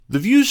The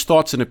views,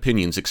 thoughts, and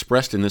opinions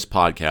expressed in this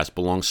podcast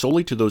belong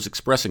solely to those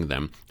expressing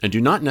them and do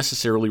not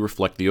necessarily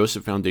reflect the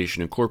OSIP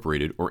Foundation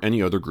Incorporated or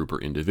any other group or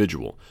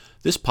individual.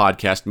 This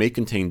podcast may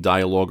contain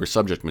dialogue or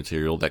subject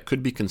material that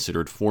could be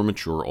considered for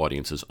mature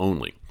audiences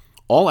only.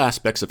 All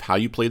aspects of how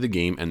you play the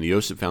game and the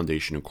OSIP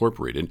Foundation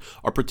Incorporated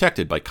are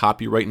protected by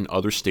copyright and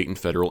other state and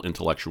federal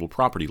intellectual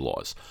property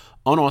laws.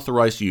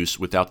 Unauthorized use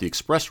without the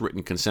express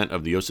written consent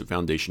of the OSIP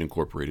Foundation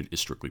Incorporated is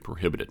strictly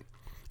prohibited.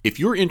 If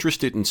you're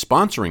interested in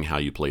sponsoring How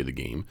You Play the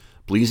Game,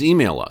 please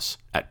email us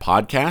at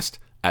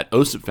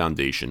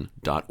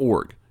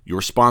podcast@osipfoundation.org.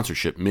 Your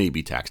sponsorship may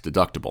be tax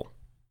deductible.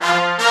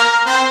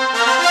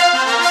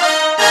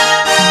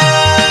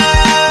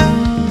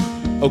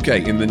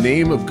 Okay, in the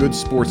name of good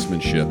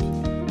sportsmanship,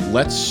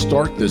 let's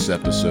start this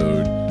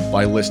episode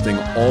by listing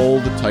all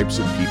the types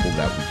of people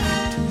that we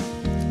hate.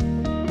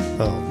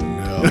 Oh,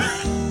 no.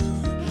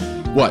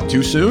 What,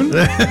 too soon?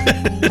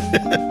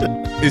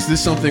 Is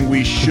this something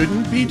we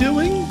shouldn't be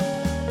doing?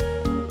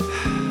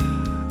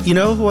 You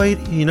know who I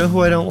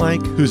don't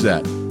like? Who's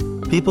that?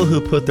 People who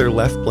put their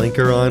left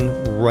blinker on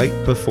right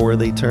before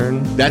they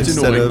turn. That's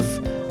annoying.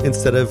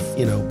 Instead of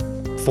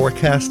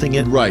forecasting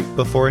it right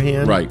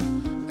beforehand. Right.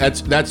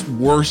 That's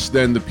worse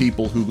than the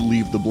people who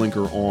leave the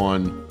blinker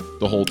on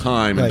the whole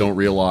time and don't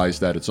realize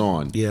that it's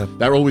on. Yeah.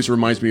 That always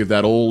reminds me of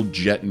that old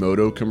Jet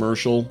Moto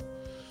commercial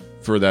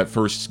for that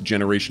first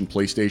generation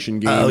PlayStation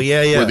game. Oh,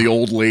 yeah. Where the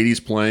old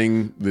lady's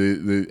playing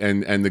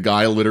and the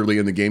guy literally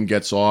in the game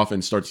gets off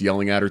and starts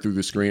yelling at her through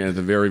the screen, and at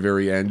the very,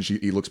 very end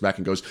he looks back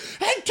and goes,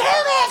 "And turn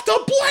off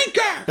the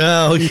blinker!"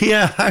 Oh,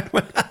 yeah.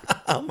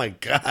 Oh my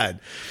God.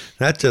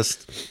 That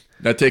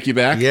take you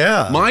back?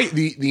 Yeah.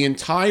 The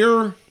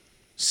entire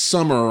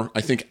summer, I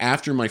think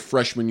after my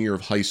freshman year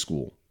of high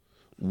school,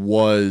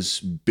 was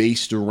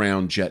based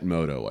around Jet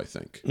Moto, I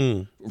think.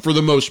 For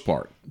the most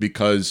part,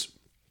 because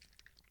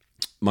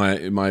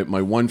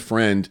my one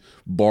friend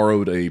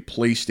borrowed a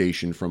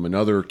PlayStation from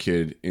another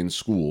kid in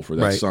school for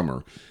that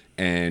summer.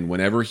 And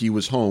whenever he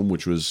was home,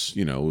 which was,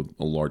 a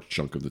large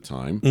chunk of the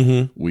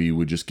time, we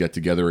would just get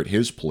together at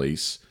his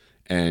place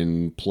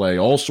and play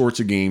all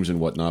sorts of games and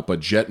whatnot. But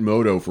Jet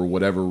Moto, for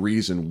whatever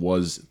reason,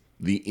 was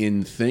the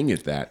in thing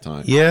at that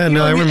time. Yeah,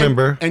 I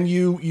remember. And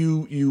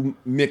you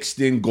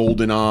mixed in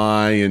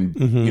GoldenEye and,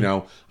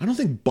 I don't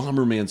think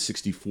Bomberman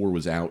 64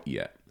 was out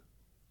yet.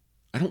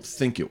 I don't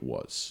think it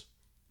was.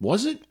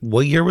 Was it?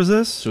 What year was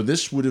this? So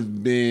this would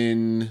have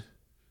been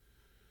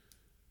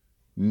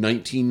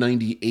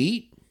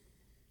 1998?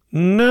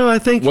 No, I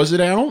think... Was it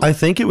out? I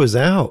think it was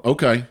out.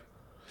 Okay.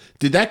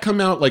 Did that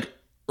come out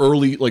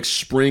early,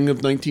 spring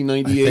of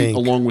 1998,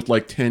 along with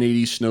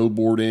 1080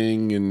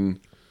 snowboarding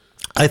and...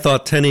 I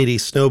thought 1080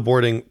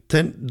 snowboarding...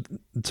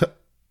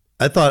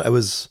 I thought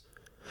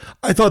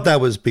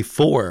that was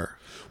before.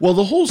 Well,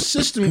 the whole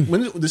system...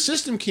 when the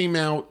system came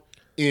out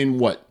in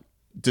what?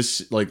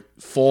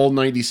 Fall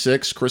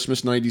 96,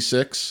 Christmas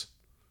 96?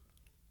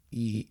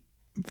 The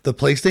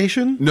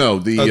PlayStation? No,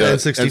 the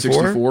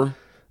N64.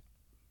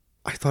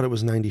 I thought it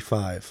was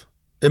 95.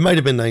 It might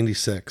have been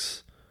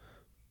 96.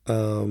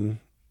 Hold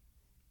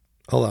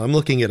on, I'm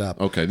looking it up.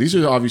 Okay, these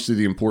are obviously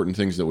the important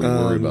things that we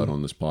worry about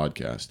on this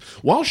podcast.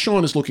 While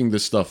Sean is looking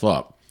this stuff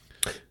up,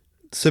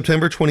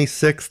 September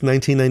 26th,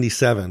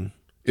 1997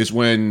 is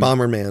when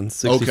Bomberman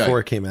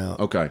 64 came out.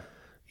 Okay.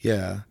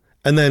 Yeah.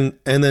 And then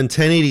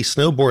 1080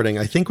 snowboarding,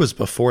 I think, was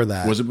before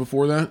that. Was it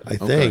before that? I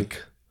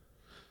think.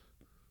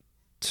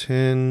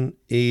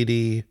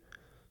 1080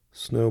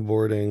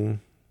 snowboarding.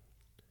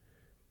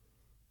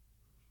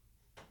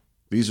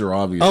 These are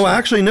obvious. Oh,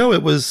 actually, no,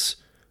 it was...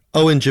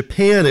 Oh, in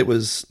Japan, it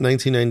was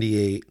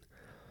 1998.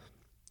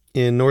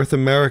 In North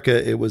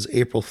America, it was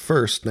April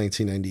 1st,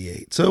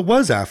 1998. So it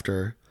was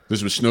after.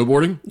 This was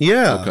snowboarding?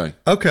 Yeah.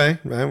 Okay.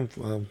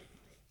 Well,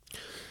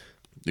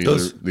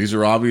 these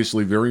are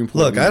obviously very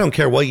important. Look, I don't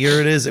care what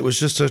year it is. It was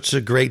just such a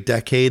great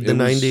decade, the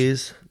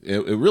 90s.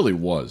 It really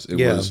was.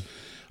 It was.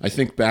 I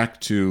think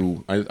back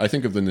to... I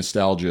think of the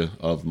nostalgia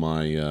of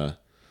my...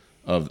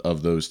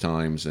 of those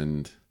times,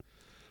 and...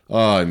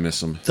 Oh, I miss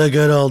them. The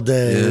good old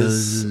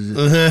days.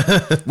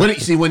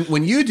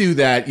 When you do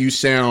that, you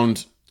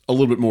sound a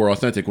little bit more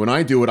authentic. When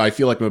I do it, I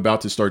feel like I'm about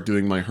to start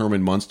doing my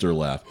Herman Munster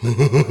laugh.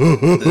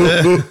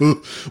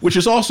 Which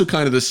is also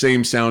kind of the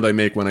same sound I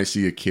make when I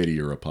see a kitty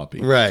or a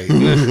puppy. Right.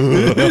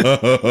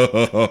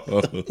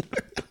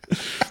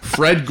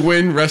 Fred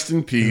Gwynn, rest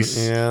in peace.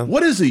 Yeah.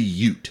 What is a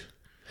Ute?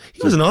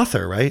 He was an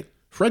author, right?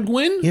 Fred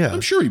Gwynn? Yeah.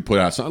 I'm sure he put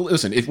out something.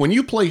 Listen, when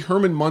you play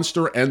Herman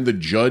Munster and the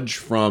Judge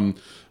from...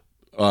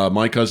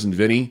 My Cousin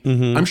Vinny,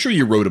 I'm sure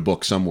you wrote a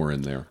book somewhere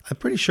in there. I'm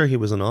pretty sure he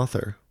was an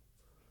author.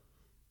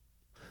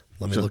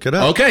 Let me look it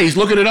up. Okay, he's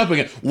looking it up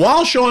again.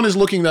 While Sean is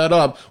looking that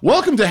up,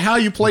 welcome to How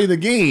You Play the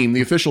Game,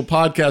 the official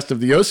podcast of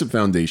the OSIP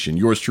Foundation.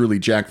 Yours truly,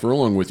 Jack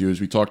Furlong, with you as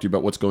we talk to you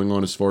about what's going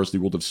on as far as the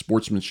world of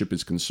sportsmanship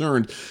is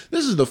concerned.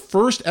 This is the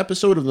first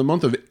episode of the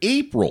month of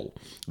April.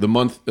 The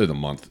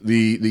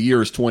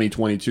year is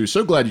 2022.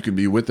 So glad you can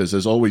be with us.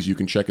 As always, you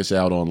can check us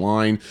out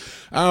online.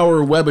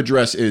 Our web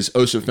address is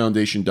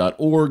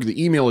osipfoundation.org.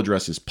 The email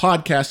address is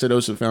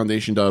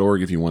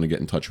podcast@osipfoundation.org if you want to get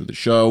in touch with the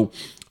show.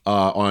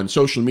 On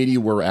social media,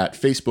 we're at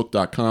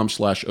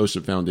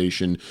facebook.com/OSIP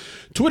Foundation.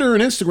 Twitter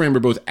and Instagram are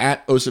both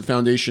at OSIP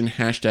Foundation,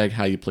 hashtag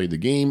How You Play the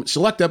Game.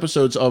 Select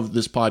episodes of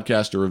this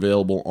podcast are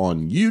available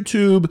on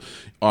YouTube.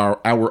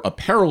 Our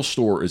apparel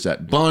store is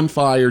at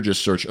Bonfire.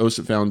 Just search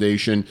OSIP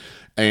Foundation.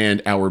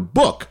 And our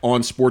book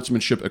on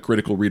sportsmanship, A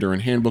Critical Reader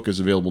and Handbook, is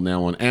available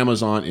now on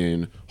Amazon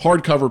in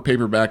hardcover,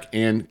 paperback,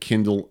 and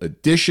Kindle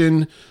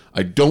edition.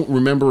 I don't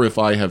remember if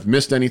I have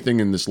missed anything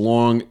in this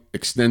long,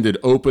 extended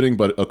opening,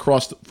 but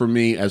across from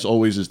me, as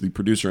always, is the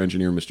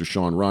producer-engineer, Mr.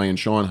 Sean Ryan.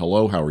 Sean,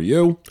 hello, how are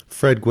you?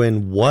 Fred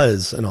Gwynne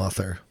was an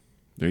author.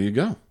 There you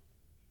go.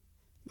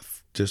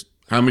 Just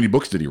How many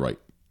books did he write?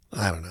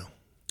 I don't know.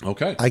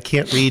 Okay. I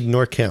can't read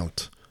nor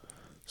count.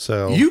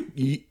 So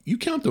You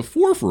count to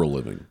 4 for a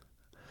living.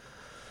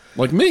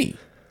 Like me.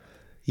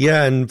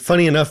 yeah, and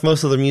funny enough,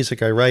 most of the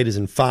music I write is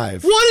in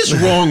 5. What is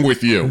wrong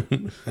with you?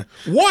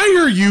 Why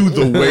are you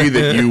the way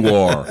that you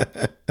are?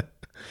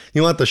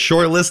 You want the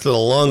short list or the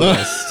long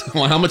list?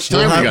 Well, how much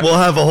time we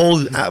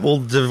got? We'll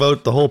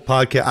devote the whole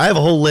podcast. I have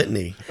a whole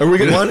litany. Are we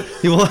gonna?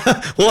 We'll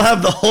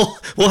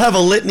have a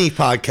litany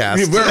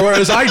podcast.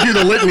 Whereas I do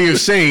the litany of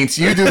saints,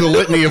 you do the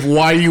litany of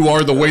why you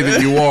are the way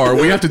that you are.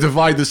 We have to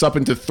divide this up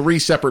into 3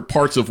 separate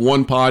parts of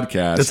one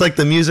podcast. It's like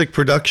the music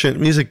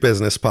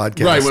business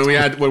podcast. Right,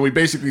 when we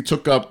basically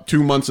took up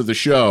 2 months of the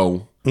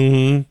show.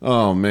 Mm-hmm.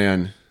 Oh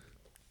man.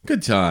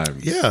 Good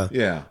times. Yeah.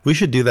 Yeah. We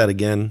should do that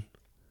again.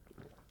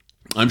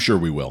 I'm sure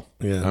we will.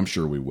 Yeah. I'm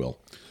sure we will.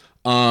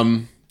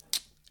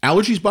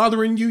 Allergies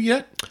bothering you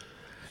yet?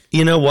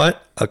 You know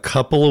what? A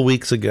couple of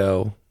weeks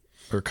ago,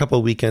 or a couple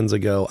of weekends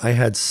ago, I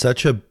had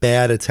such a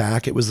bad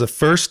attack. It was the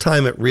first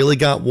time it really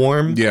got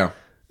warm. Yeah.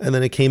 And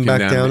then it came back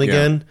down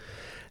again.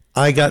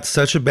 I got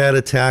such a bad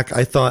attack.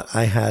 I thought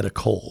I had a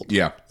cold.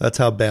 Yeah. That's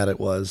how bad it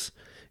was.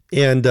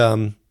 And,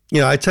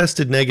 I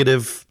tested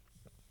negative.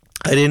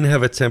 I didn't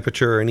have a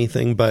temperature or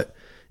anything, but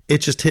it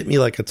just hit me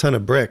like a ton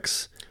of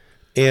bricks.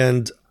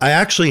 And I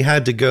actually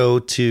had to go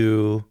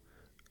to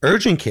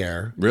urgent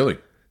care. Really?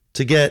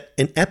 To get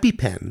an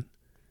EpiPen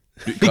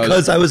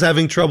because I was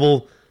having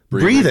trouble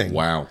breathing.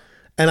 Wow.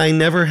 And I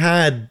never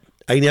had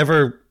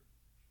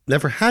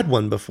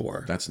one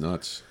before. That's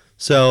nuts.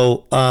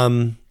 So,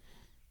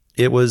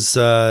 it was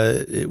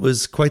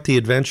quite the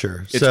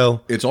adventure.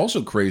 It's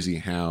also crazy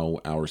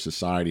how our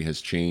society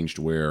has changed,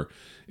 where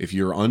if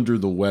you're under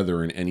the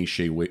weather in any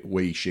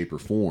way, shape, or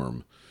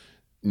form,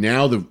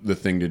 now the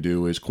thing to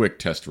do is quick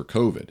test for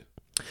COVID.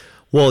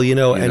 Well,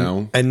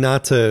 and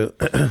not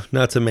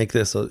to make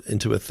this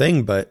into a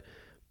thing, but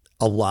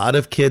a lot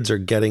of kids are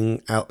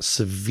getting out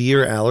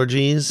severe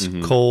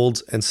allergies,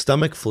 colds, and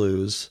stomach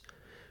flus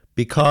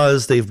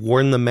because they've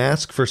worn the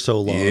mask for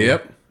so long.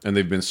 Yep. And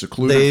they've been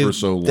secluded for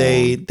so long.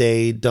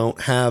 They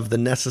don't have the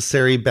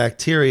necessary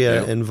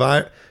bacteria and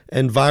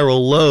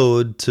viral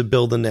load to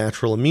build a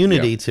natural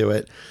immunity to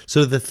it.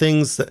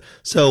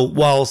 So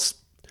whilst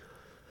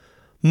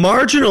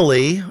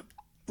marginally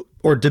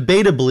or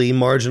debatably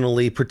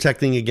marginally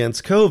protecting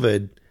against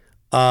COVID,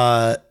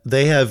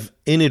 they have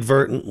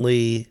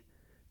inadvertently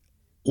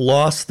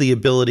lost the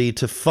ability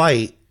to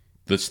fight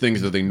That's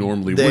things that they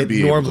normally would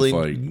be able to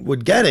fight.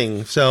 Would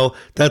getting. So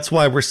that's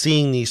why we're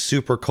seeing these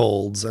super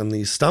colds and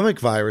these stomach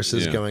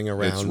viruses going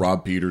around. It's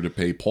rob Peter to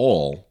pay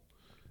Paul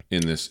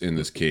in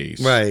this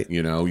case. Right.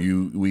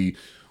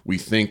 We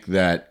think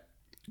that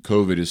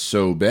COVID is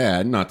so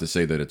bad, not to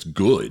say that it's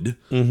good,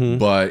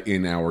 but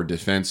in our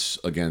defense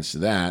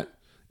against that,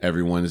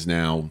 everyone is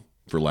now,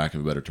 for lack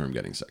of a better term,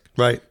 getting sick.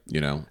 Right.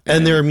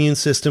 And their immune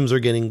systems are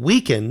getting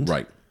weakened.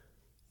 Right.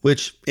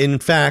 Which, in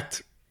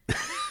fact,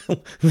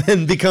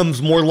 then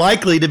becomes more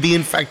likely to be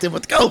infected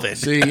with COVID.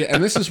 See,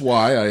 and this is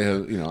why I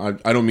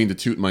have, I don't mean to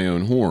toot my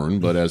own horn,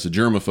 but as a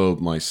germaphobe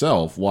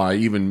myself, why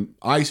even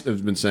I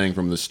have been saying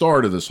from the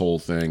start of this whole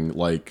thing,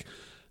 like,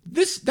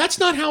 that's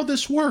not how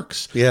this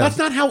works. Yeah. That's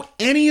not how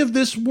any of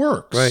this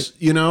works. Right.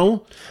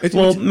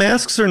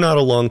 Masks are not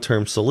a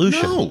long-term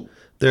solution. No.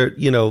 They're,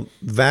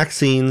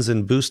 vaccines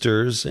and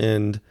boosters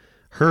and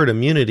herd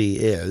immunity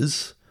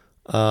is.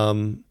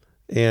 And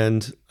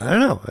I don't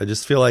know. I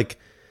just feel like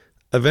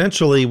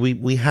eventually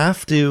we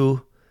have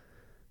to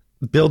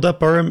build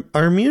up our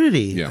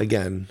immunity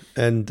again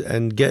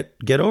and get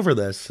over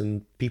this,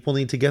 and people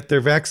need to get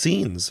their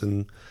vaccines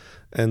and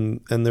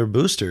their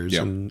boosters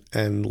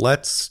and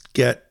let's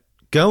get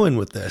going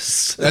with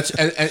this. That's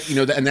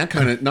and that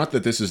kind of, not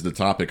that this is the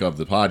topic of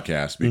the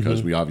podcast,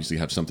 because we obviously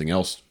have something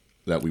else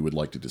that we would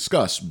like to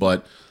discuss,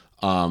 but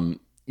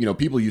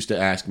people used to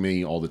ask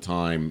me all the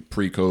time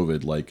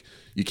pre-COVID, like,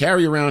 you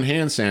carry around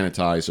hand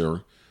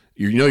sanitizer,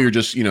 you're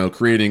just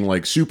creating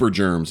like super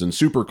germs and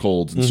super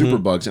colds and super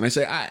bugs. And I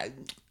say,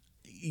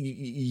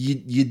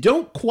 you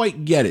don't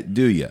quite get it,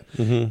 do you?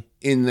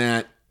 In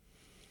that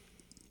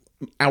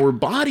our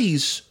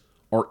bodies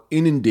are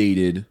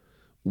inundated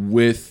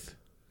with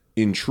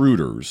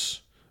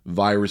intruders,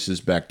 viruses,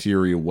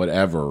 bacteria,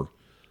 whatever,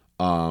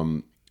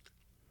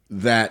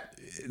 that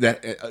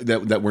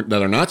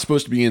are not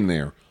supposed to be in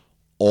there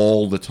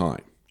all the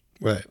time.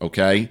 Right.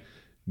 Okay?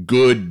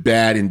 Good,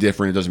 bad,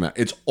 indifferent, it doesn't matter.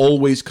 It's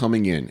always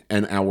coming in,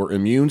 and our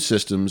immune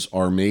systems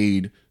are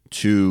made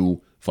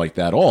to fight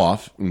that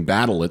off and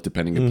battle it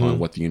depending upon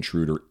what the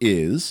intruder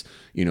is.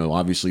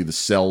 Obviously the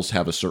cells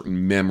have a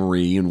certain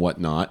memory and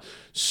whatnot.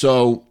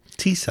 So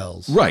T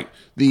cells. right.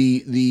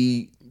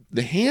 The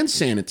hand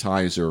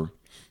sanitizer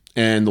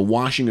and the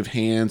washing of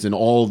hands and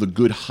all the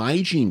good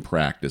hygiene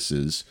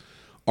practices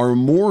are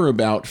more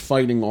about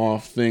fighting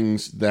off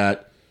things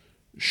that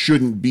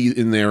shouldn't be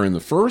in there in the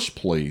first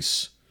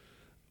place,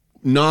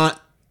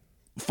 not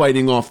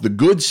fighting off the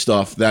good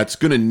stuff that's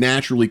going to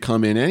naturally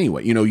come in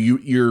anyway.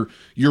 Your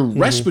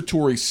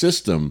respiratory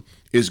system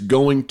is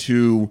going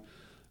to,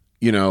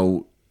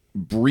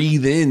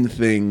 breathe in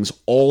things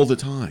all the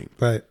time.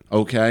 Right.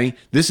 Okay.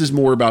 This is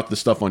more about the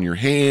stuff on your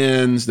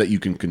hands that you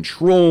can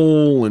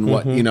control and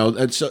what,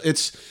 and so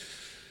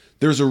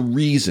there's a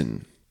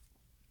reason,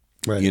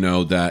 Right.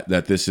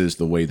 that this is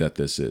the way that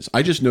this is.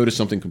 I just noticed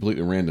something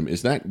completely random.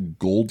 Is that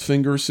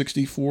Goldfinger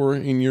 64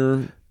 in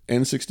your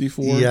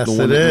N64? Yes, the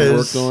one it that is. you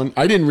worked on?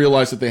 I didn't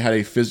realize that they had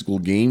a physical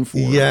game for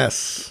it.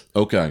 Yes.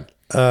 Okay.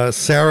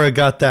 Sarah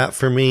got that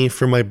for me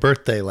for my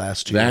birthday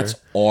last year. That's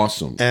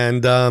awesome.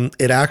 And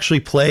it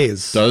actually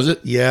plays. Does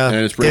it? Yeah. And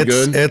it's pretty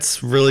good?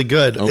 It's really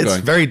good. Okay. It's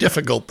very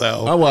difficult,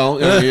 though. Oh,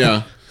 well,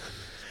 yeah.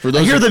 For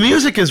those I hear the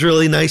music is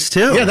really nice,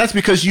 too. Yeah, that's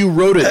because you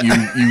wrote it.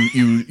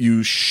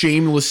 You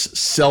shameless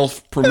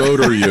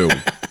self-promoter, you.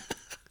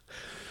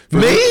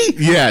 Me?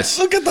 Yes.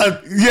 Look at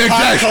the Yeah,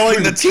 pot exactly.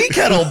 calling the tea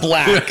kettle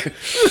black.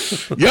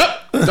 Yep.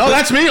 No,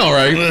 that's me, all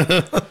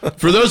right.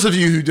 For those of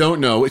you who don't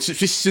know, it's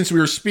just since we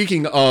were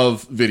speaking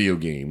of video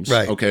games,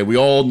 Right. okay, we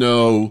all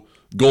know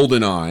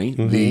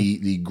GoldenEye,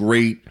 the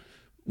great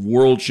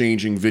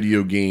world-changing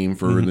video game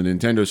for the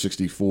Nintendo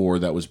 64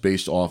 that was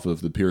based off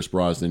of the Pierce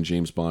Brosnan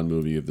James Bond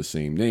movie of the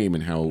same name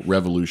and how it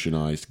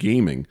revolutionized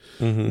gaming.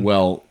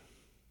 Well,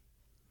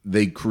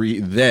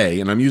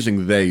 and I'm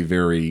using they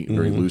very,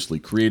 very loosely,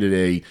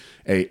 created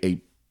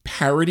a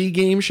parody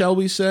game, shall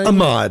we say? A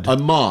mod.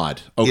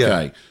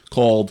 Okay,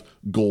 called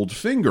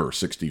Goldfinger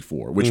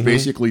 64, which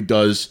basically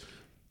does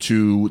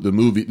to the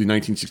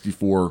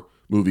 1964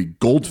 movie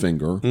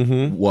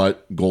Goldfinger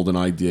what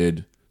GoldenEye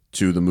did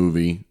to the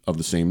movie of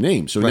the same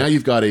name. So now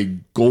you've got a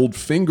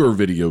Goldfinger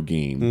video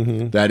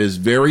game that is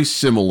very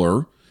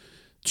similar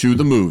to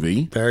the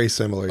movie. Very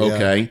similar, yeah.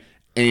 Okay,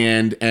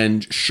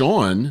 and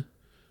Sean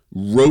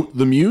wrote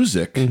the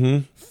music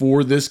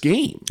for this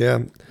game. Yeah.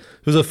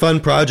 It was a fun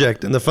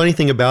project. And the funny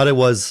thing about it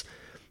was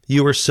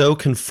you were so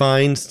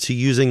confined to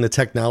using the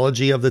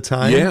technology of the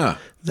time Yeah.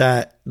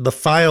 that the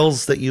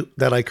files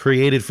that I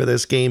created for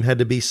this game had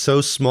to be so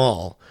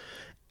small.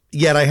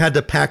 Yet I had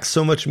to pack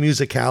so much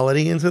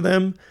musicality into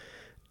them.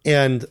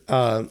 And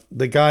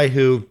the guy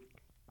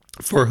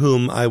for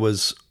whom I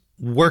was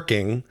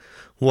working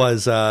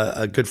was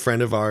a good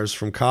friend of ours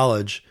from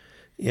college.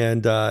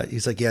 And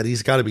he's like, yeah,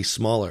 these got to be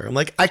smaller. I'm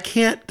like, I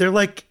can't.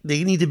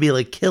 They need to be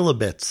like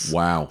kilobits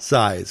Wow.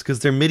 size because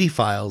they're MIDI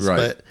files. Right.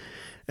 But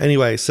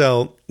anyway,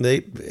 so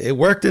it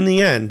worked in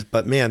the end.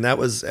 But man,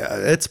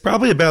 it's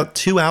probably about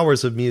 2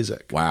 hours of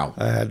music. Wow.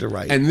 I had to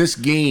write. And this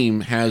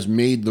game has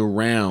made the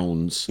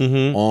rounds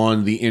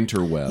on the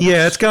interwebs.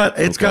 Yeah, it's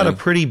got a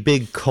pretty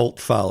big cult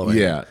following.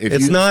 Yeah,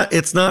 it's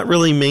not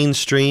really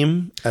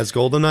mainstream as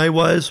GoldenEye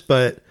was,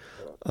 but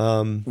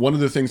one of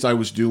the things I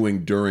was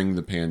doing during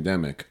the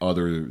pandemic,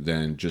 other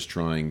than just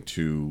trying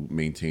to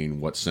maintain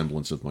what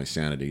semblance of my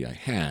sanity I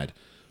had,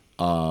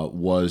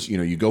 was,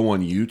 you go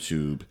on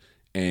YouTube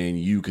and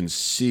you can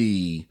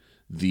see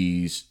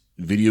these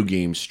video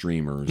game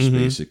streamers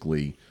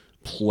basically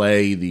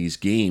play these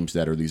games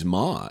that are these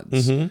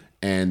mods. And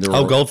there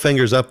are,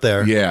 Goldfinger's up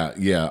there. Yeah.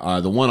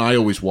 The one I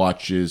always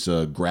watch is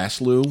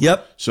Grassloo.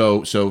 Yep.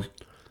 So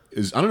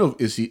I don't know,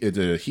 is it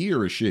a he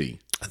or a she?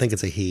 I think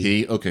it's a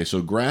he. Okay,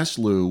 so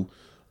Grassloo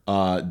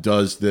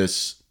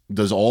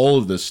does all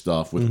of this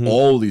stuff with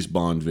all of these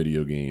Bond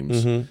video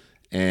games,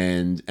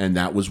 and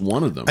that was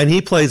one of them. And he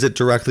plays it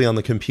directly on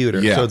the computer,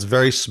 Yeah. so it's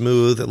very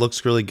smooth. It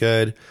looks really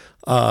good.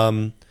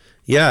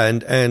 Yeah,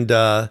 and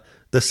the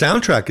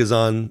soundtrack is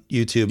on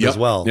YouTube Yep. as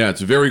well. Yeah,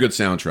 it's a very good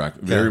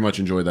soundtrack. Very much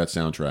enjoy that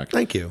soundtrack.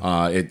 Thank you.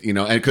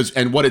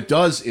 And what it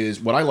does is,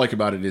 what I like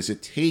about it is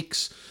it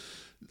takes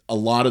a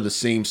lot of the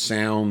same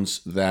sounds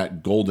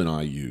that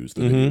GoldenEye used,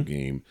 the video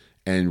game,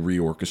 and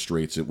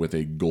reorchestrates it with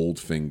a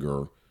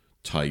Goldfinger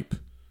type.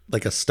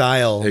 Like a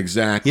style.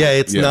 Exactly. Yeah,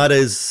 it's not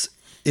as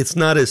it's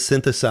not as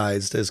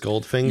synthesized as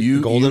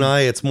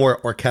GoldenEye. It's more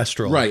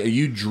orchestral. Right.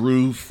 You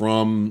drew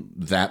from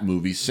that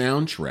movie's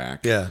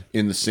soundtrack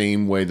in the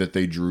same way that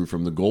they drew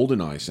from the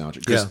GoldenEye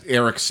soundtrack. Because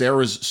Eric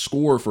Serra's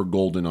score for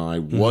GoldenEye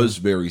was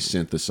very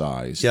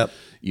synthesized. Yep.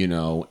 You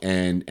know,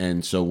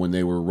 and so when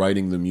they were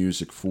writing the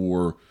music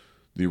for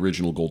the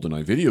original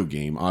GoldenEye video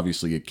game,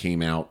 obviously it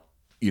came out,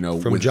 you know,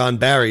 from John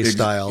Barry's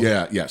style.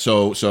 Yeah.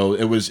 So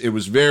it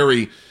was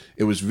very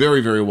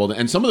very well done.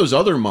 And some of those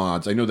other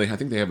mods, I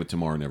think they have a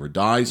Tomorrow Never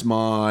Dies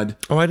mod.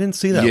 Oh, I didn't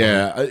see that.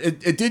 Yeah,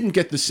 it didn't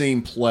get the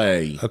same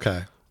play.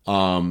 Okay.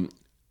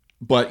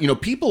 But you know,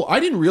 I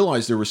didn't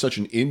realize there was such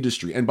an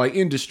industry, and by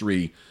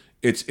industry,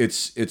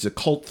 it's a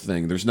cult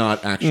thing. There's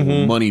not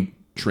actual money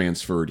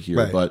transferred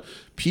here, but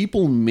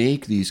people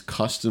make these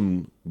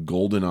custom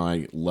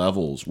GoldenEye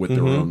levels with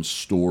their own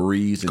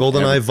stories. And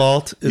GoldenEye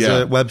Vault is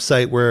a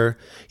website where,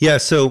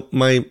 so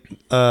my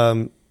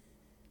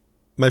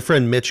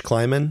friend Mitch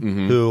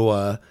Kleiman,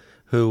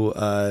 who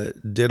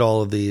did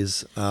all of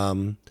these,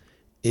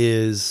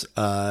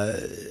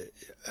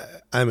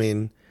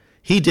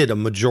 he did a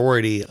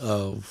majority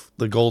of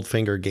the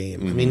Goldfinger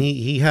game. I mean,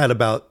 he had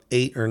about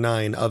 8 or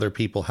 9 other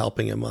people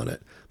helping him on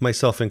it,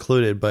 myself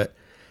included, but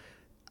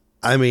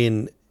I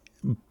mean,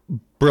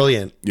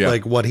 brilliant,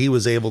 like what he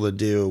was able to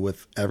do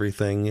with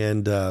everything.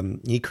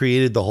 And he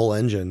created the whole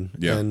engine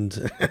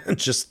and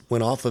just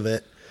went off of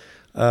it,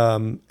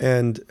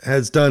 and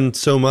has done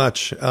so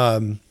much.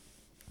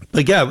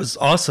 But yeah, it was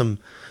awesome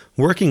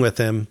working with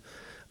him,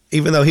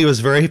 even though he was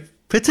very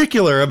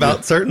particular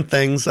about certain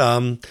things.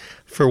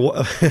 For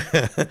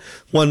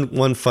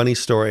one funny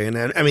story, and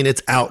I mean,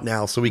 it's out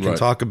now, so we can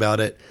talk about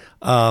it.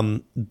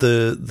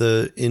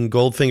 The in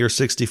Goldfinger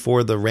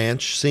 64, the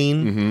ranch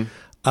scene.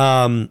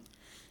 I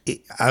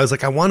was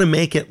like, I want to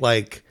make it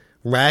like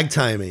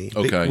ragtimey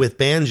with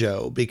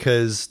banjo,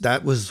 because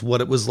that was what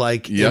it was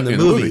like in the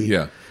movie.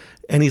 Yeah.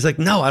 And he's like,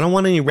 no, I don't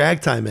want any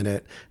ragtime in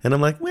it. And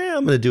I'm like, well,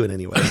 I'm going to do it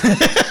anyway.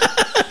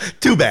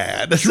 Too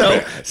bad.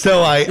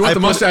 So I want the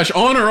mustache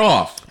on or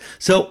off?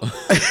 So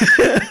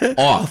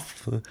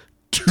off.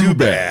 Too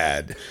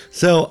bad.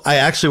 So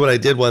what I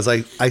did was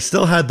I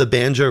still had the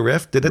banjo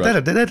riff,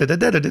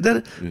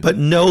 but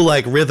no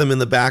like rhythm in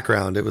the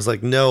background. It was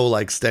like no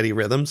like steady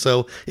rhythm.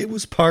 So it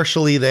was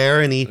partially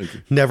there, and he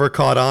never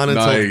caught on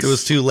until it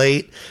was too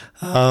late.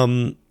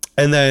 And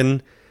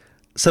then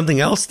something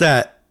else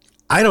that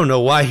I don't know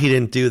why he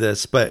didn't do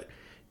this, but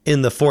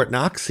in the Fort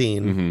Knox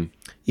scene,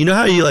 you know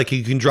how you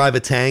can drive a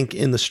tank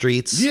in the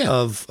streets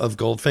of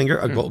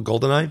Goldfinger,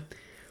 GoldenEye?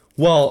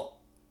 Well,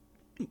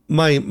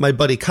 my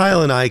buddy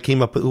Kyle and I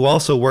came up, who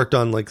also worked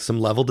on like some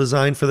level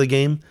design for the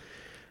game,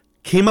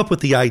 came up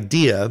with the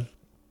idea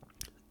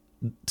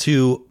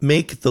to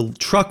make the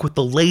truck with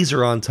the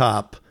laser on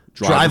top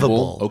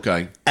drivable.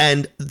 Okay.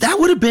 And that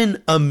would have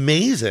been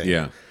amazing.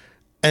 Yeah.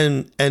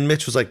 And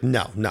Mitch was like,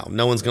 no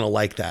one's going to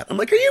like that. I'm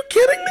like, are you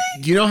kidding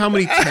me? Do you know how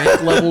many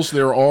tank levels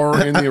there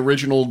are in the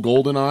original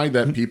GoldenEye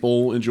that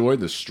people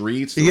enjoyed? The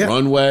streets, the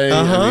runway.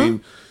 I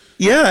mean,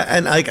 yeah,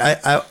 and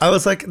I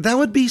was like, that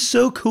would be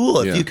so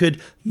cool if you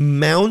could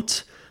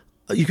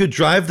you could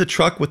drive the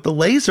truck with the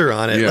laser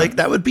on it. Yeah. Like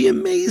that would be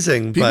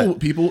amazing.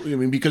 People. I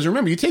mean, because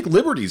remember, you take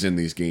liberties in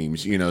these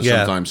games, you know,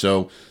 sometimes.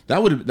 So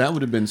that would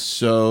have been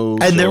so.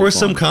 And there were fun.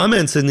 some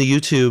comments in the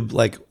YouTube,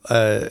 like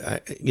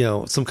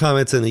some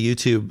comments in the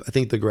YouTube. I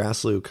think the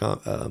Grassloo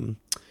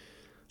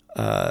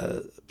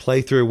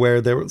playthrough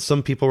where there were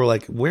some people were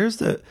like, "Where's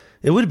the?"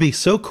 It would be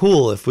so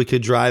cool if we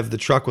could drive the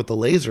truck with the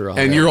laser on.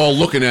 And you're all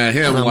looking at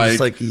him and I'm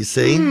like, you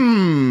see,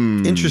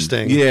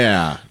 interesting.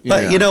 Yeah,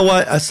 but you know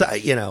what?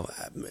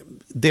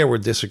 There were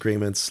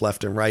disagreements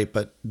left and right,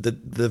 but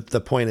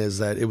the point is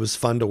that it was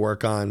fun to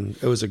work on.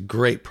 It was a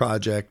great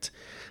project,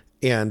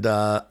 and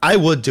I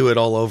would do it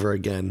all over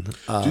again.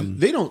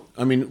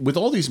 With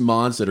all these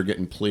mods that are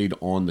getting played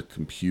on the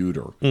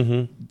computer,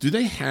 do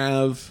they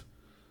have,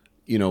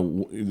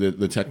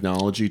 the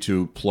technology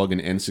to plug an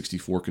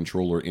N64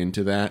 controller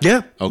into that?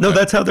 Yeah. Okay. No,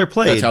 that's how they're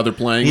played. That's how they're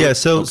playing. Yeah.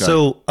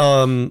 So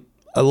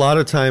a lot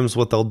of times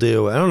what they'll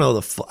do, I don't know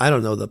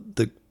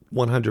the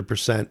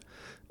 100%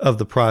 of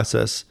the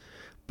process,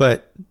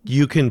 but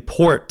you can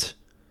port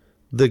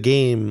the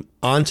game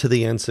onto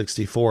the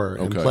N64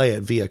 and play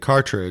it via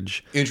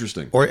cartridge.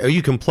 Interesting. Or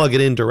you can plug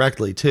it in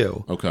directly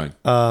too. Okay.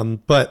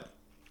 But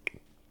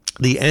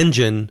the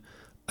engine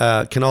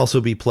can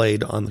also be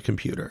played on the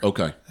computer.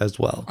 Okay. As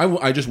well.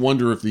 I just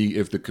wonder if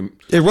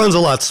it runs a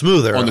lot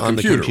smoother on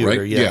the computer,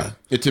 right? Yeah.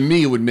 To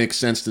me, it would make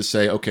sense to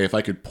say, okay, if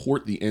I could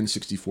port the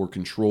N64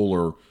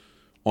 controller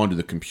onto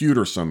the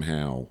computer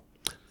somehow,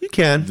 you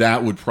can.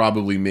 That would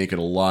probably make it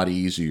a lot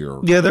easier.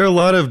 Yeah, there are a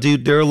lot of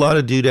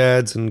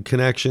doodads and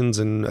connections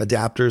and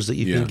adapters that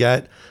you can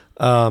get.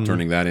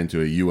 Turning that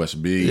into a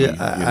USB. Yeah,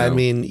 I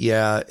mean,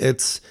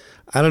 it's.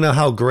 I don't know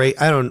how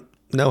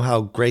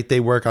great they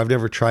work. I've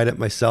never tried it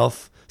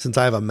myself since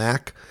I have a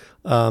Mac,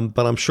 but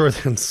I'm sure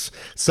that in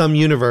some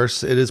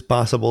universe it is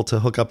possible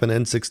to hook up an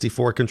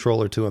N64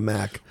 controller to a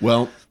Mac.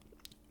 Well,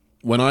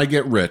 when I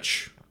get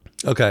rich,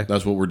 okay,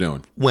 that's what we're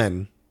doing.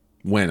 When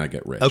I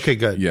get rich. Okay,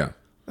 good. Yeah.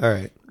 All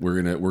right.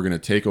 We're gonna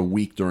take a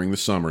week during the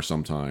summer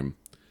sometime,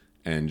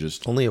 and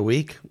just Only a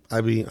week?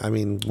 I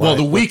mean. Well,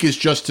 the week is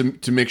just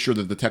to make sure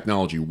that the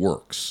technology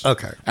works.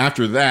 Okay.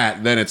 After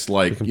that, then it's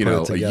like put it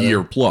a together.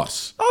 year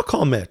plus. I'll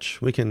call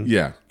Mitch. We can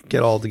Yeah.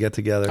 get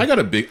together. I got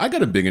a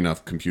big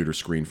enough computer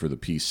screen for the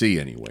PC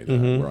anyway,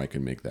 where I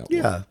can make that work.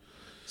 Yeah.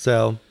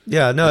 So,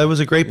 yeah, no, it was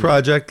a great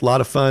project. A lot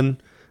of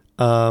fun.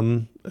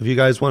 If you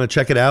guys want to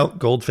check it out,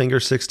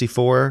 Goldfinger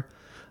 64.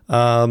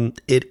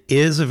 It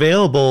is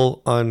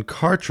available on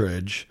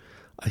cartridge.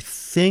 I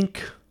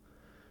think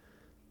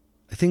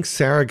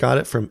Sarah got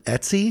it from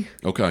Etsy,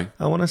 Okay.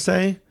 I want to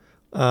say.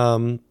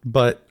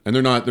 But And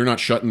they're not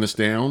shutting this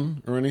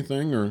down or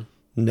anything, or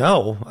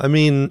no, I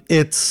mean,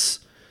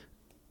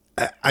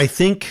 I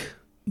think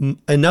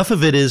enough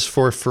of it is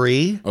for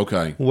free.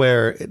 okay.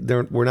 Where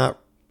they're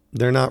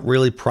not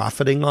really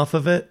profiting off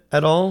of it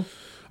at all.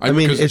 I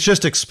mean, it's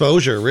just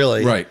exposure,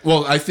 really. Right.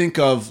 Well, I think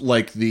of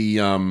like the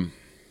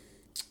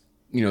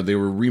they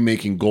were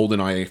remaking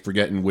GoldenEye,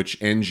 forgetting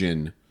which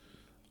engine.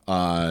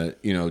 For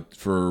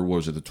what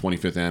was it, the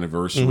 25th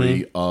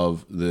anniversary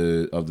of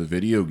the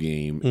video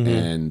game,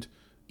 and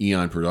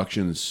Eon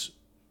Productions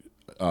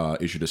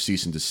issued a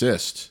cease and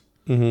desist.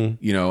 And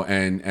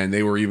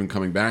they were even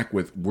coming back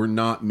with, we're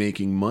not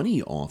making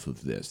money off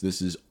of this. This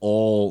is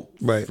all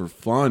for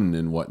fun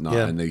and whatnot,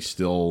 and they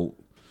still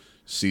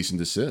cease and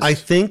desist. I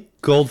think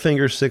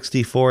Goldfinger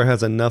 64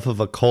 has enough of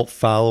a cult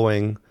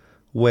following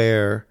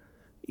where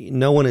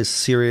no one is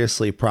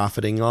seriously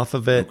profiting off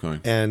of it,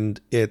 and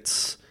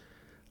it's.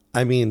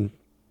 I mean,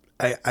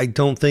 I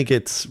don't think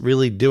it's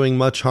really doing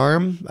much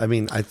harm. I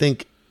mean, I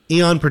think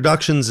Eon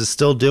Productions is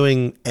still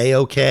doing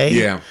A-okay.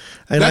 Yeah.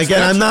 And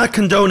again, I'm not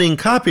condoning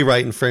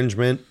copyright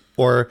infringement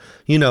or,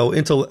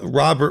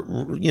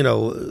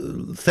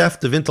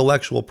 theft of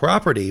intellectual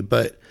property.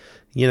 But,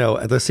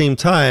 at the same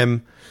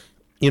time,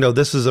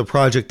 this is a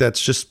project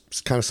that's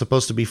just kind of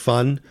supposed to be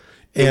fun.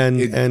 And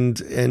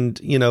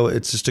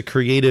it's just a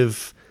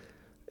creative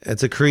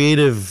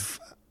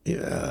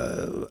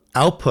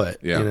output,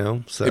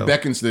 so it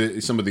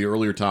beckons some of the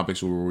earlier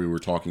topics where we were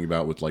talking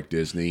about with like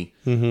Disney,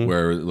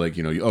 where like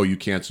you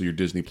cancel your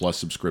Disney Plus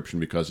subscription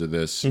because of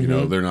this.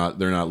 They're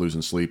not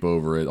losing sleep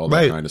over it, all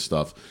that kind of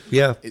stuff.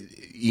 Yeah,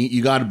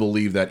 you got to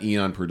believe that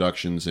Eon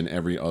Productions and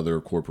every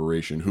other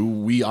corporation who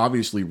we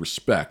obviously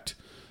respect,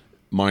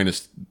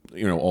 minus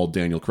all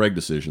Daniel Craig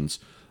decisions,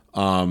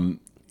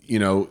 we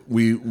know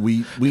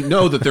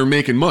that they're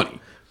making money.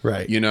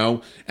 Right.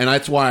 And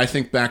that's why I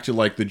think back to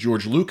like the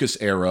George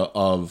Lucas era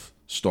of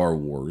Star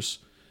Wars.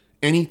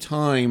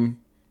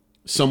 Anytime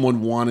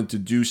someone wanted to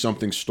do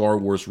something Star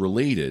Wars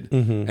related,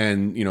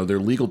 and their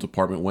legal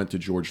department went to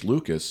George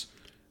Lucas,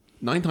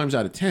 9 times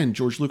out of 10,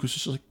 George Lucas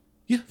was just like,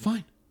 yeah,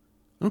 fine,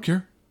 I don't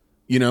care.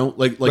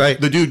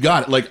 The dude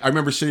got it. Like I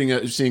remember seeing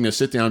a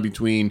sit down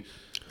between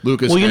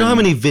Lucas. Well, you know how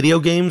many video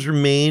games were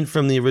made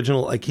from the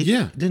original? Like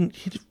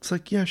it's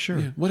like, yeah,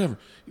 sure, whatever.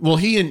 Well,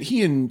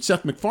 he and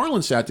Seth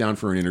MacFarlane sat down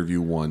for an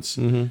interview once,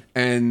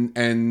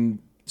 and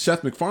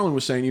Seth MacFarlane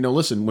was saying,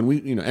 listen, when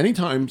we,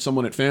 anytime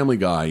someone at Family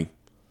Guy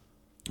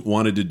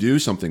wanted to do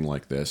something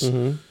like this,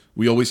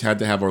 we always had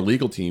to have our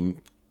legal team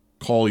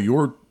call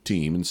your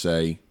team and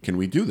say, can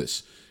we do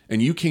this?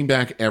 And you came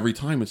back every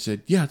time and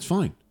said, yeah, it's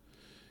fine.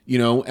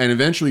 And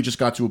eventually just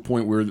got to a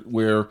point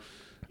where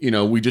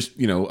we just,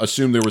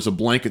 assumed there was a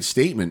blanket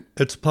statement.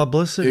 It's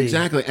publicity.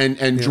 Exactly.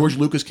 And George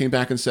Lucas came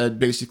back and said,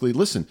 basically,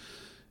 listen,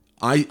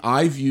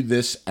 I view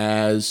this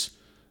as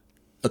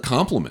a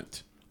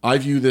compliment. I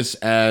view this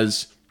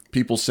as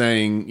people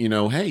saying,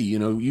 hey,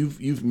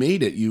 you've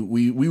made it.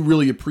 We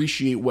really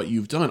appreciate what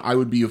you've done. I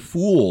would be a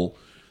fool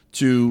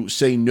to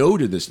say no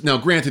to this. Now,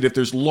 granted, if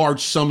there's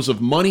large sums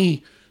of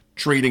money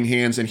trading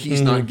hands and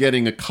he's not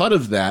getting a cut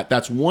of that,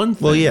 that's one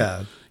thing. Well,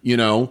 yeah.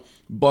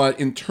 But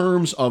in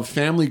terms of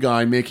Family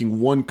Guy making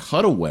one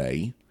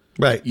cutaway,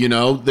 right?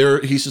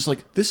 He's just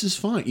like, this is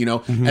fine,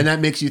 and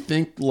that makes you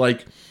think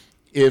like,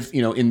 if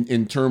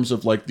in terms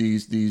of like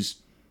these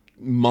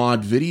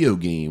mod video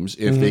games,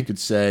 if they could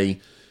say,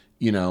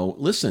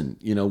 listen,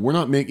 we're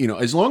not making,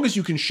 as long as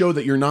you can show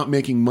that you're not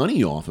making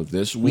money off of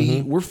this,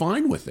 we're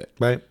fine with it,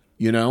 right?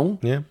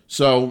 Yeah.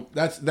 So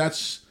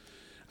that's.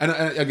 And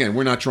again,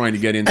 we're not trying to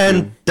get into,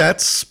 and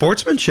that's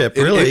sportsmanship,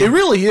 really. It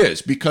really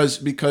is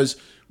because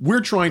we're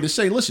trying to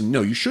say, listen,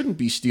 no, you shouldn't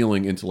be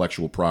stealing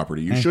intellectual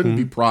property. You shouldn't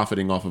be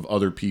profiting off of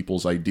other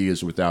people's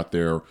ideas without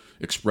their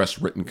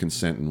express written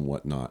consent and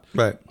whatnot.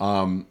 Right.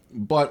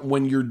 But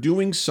when you're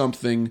doing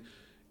something,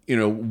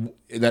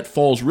 that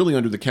falls really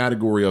under the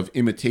category of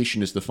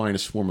imitation is the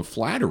finest form of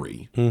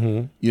flattery.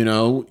 You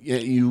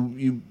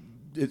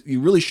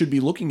really should be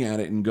looking at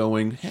it and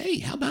going, hey,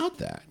 how about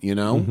that? We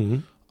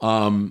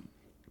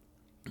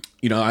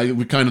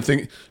kind of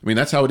think,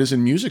 that's how it is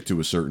in music to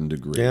a certain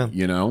degree,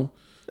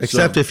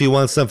 Except if you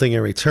want something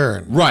in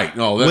return. Right.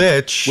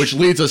 Which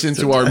leads us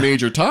into our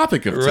major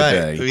topic of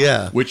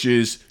today, which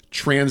is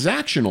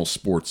transactional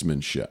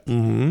sportsmanship.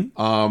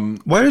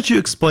 Why don't you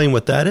explain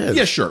what that is?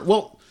 Yeah, sure.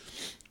 Well,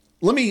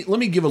 let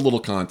me give a little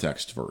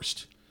context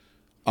first.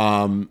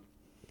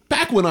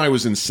 Back when I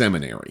was in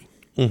seminary,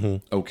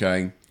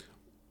 Okay.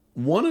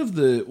 One of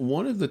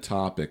the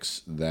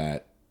topics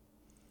that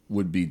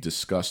would be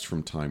discussed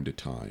from time to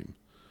time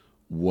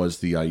was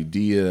the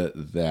idea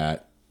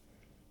that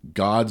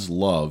God's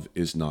love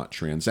is not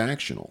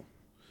transactional.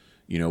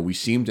 You know, we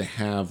seem to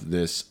have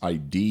this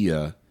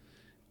idea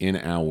in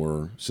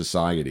our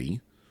society,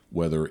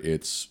 whether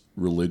it's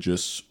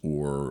religious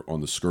or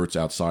on the skirts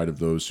outside of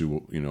those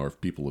who, you know, are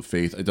people of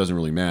faith, it doesn't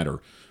really matter,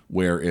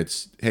 where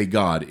it's, hey,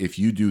 God, if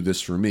you do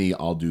this for me,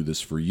 I'll do this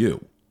for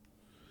you.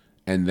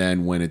 And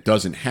then when it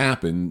doesn't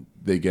happen,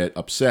 they get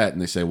upset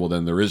and they say, well,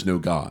 then there is no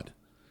God.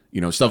 You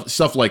know,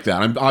 stuff like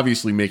that. I'm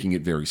obviously making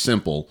it very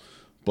simple,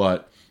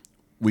 but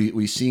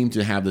we seem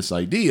to have this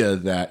idea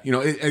that, you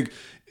know,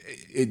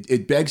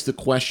 it begs the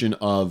question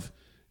of,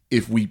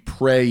 if we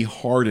pray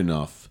hard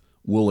enough,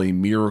 will a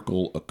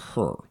miracle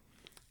occur?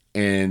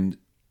 And,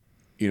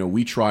 you know,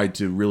 we tried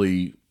to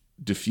really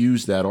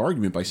diffuse that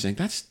argument by saying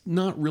that's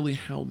not really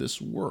how this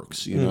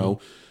works. You know,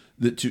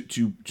 that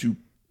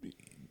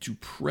to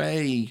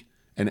pray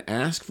and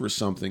ask for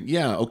something,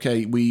 yeah,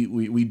 okay,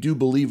 we do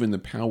believe in the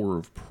power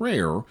of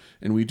prayer,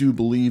 and we do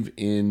believe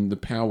in the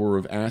power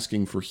of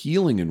asking for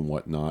healing and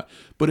whatnot,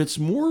 but it's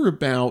more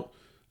about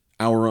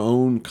our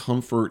own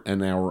comfort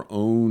and our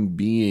own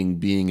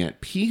being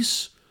at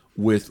peace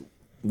with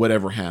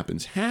whatever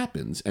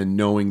happens, and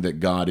knowing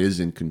that God is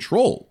in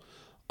control.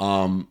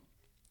 That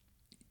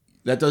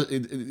does,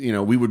 you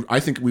know, I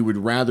think we would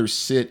rather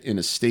sit in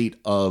a state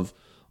of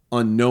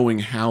unknowing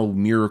how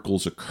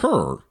miracles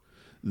occur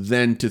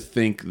than to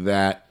think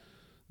that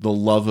the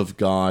love of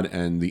God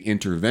and the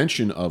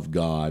intervention of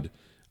God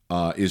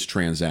is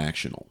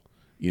transactional.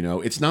 You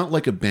know, it's not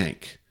like a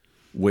bank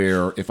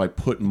where if I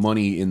put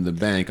money in the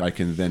bank, I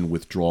can then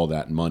withdraw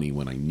that money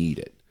when I need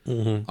it.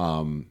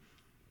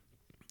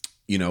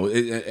 You know,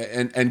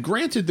 and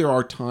granted, there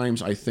are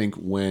times, I think,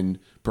 when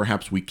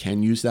perhaps we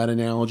can use that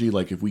analogy.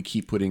 Like if we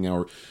keep putting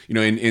our, you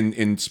know,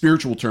 in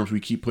spiritual terms, we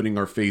keep putting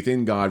our faith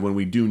in God. When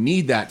we do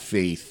need that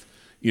faith,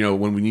 you know,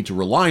 when we need to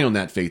rely on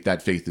that faith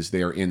is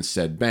there in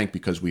said bank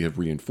because we have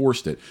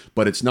reinforced it.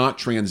 But it's not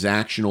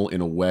transactional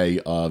in a way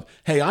of,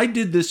 hey, I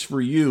did this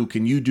for you,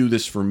 can you do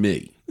this for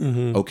me?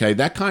 Okay,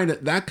 that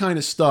kind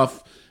of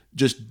stuff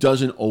just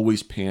doesn't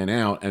always pan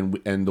out,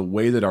 and the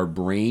way that our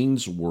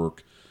brains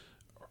work,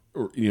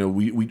 you know,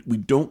 we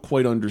don't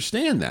quite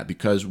understand that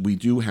because we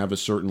do have a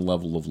certain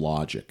level of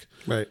logic,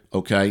 right?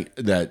 Okay,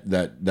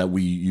 that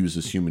we use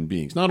as human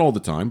beings, not all the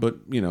time, but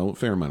you know, a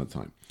fair amount of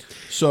time.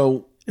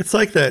 So it's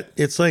like that.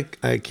 It's like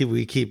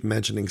we keep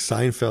mentioning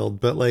Seinfeld,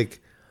 but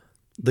like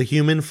the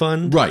Human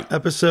Fund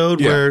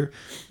episode where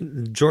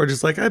George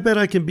is like, I bet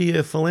I can be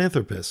a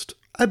philanthropist.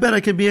 I bet I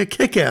can be a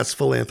kick-ass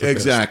philanthropist.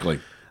 Exactly.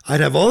 I'd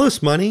have all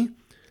this money,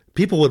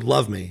 people would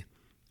love me,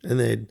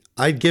 and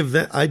I'd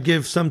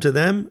give some to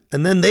them,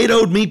 and then they'd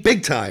owe me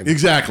big time.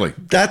 Exactly.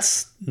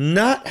 That's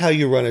not how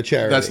you run a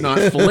charity. That's not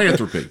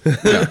philanthropy.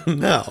 Yeah.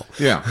 No.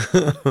 Yeah.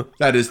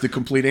 That is the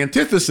complete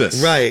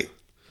antithesis. Right.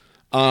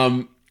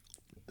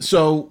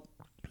 So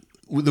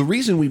the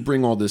reason we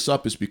bring all this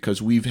up is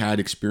because we've had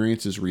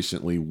experiences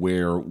recently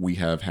where we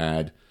have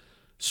had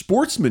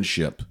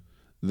sportsmanship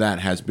that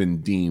has been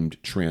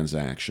deemed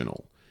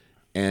transactional.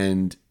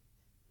 And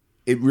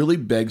it really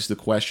begs the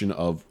question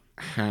of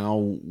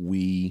how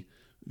we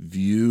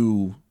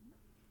view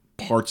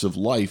parts of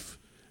life,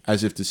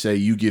 as if to say,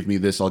 you give me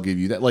this, I'll give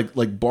you that.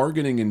 Like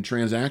bargaining and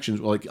transactions,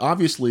 like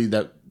obviously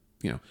that,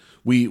 you know,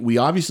 we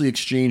obviously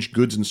exchange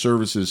goods and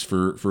services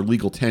for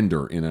legal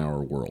tender in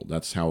our world.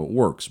 That's how it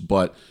works.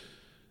 But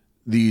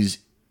these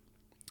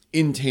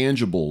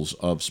intangibles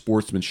of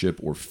sportsmanship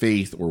or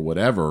faith or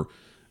whatever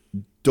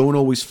don't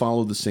always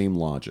follow the same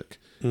logic.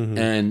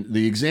 And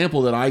the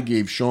example that I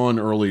gave Sean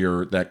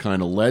earlier that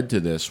kind of led to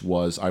this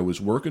was I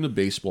was working a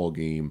baseball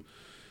game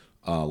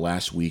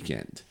last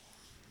weekend.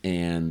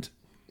 And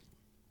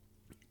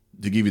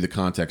to give you the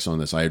context on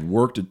this, I had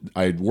worked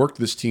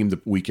this team the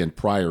weekend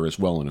prior as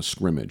well in a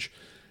scrimmage.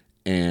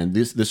 And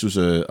this was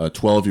a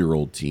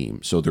 12-year-old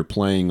team. So they're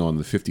playing on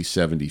the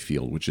 50-70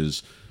 field, which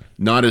is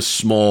not as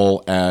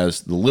small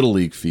as the Little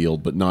League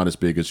field, but not as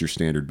big as your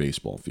standard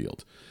baseball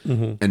field.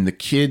 And the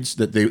kids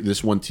that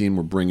this one team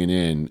were bringing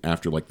in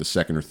after like the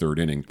second or third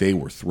inning, they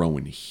were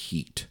throwing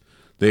heat.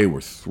 They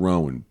were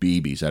throwing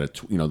BBs at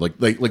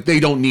like they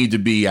don't need to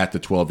be at the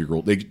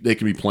 12-year-old. They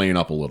can be playing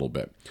up a little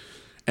bit.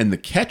 And the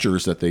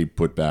catchers that they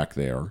put back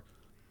there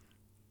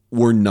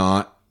were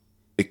not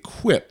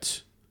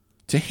equipped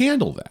to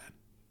handle that.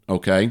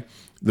 Okay?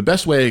 The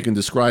best way I can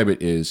describe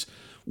it is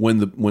when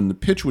the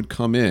pitch would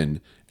come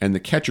in and the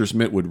catcher's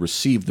mitt would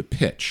receive the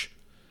pitch,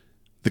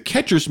 the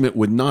catcher's mitt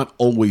would not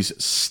always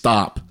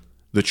stop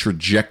the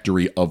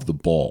trajectory of the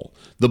ball.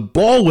 The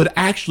ball would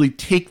actually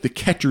take the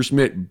catcher's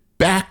mitt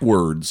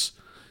backwards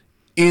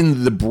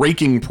in the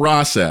breaking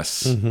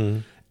process.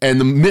 And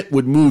the mitt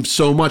would move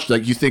so much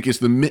that you think, is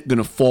the mitt going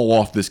to fall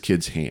off this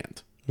kid's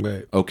hand?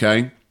 Right.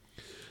 Okay?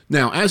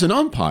 Now, as an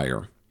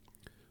umpire,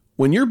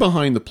 when you're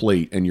behind the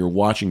plate and you're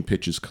watching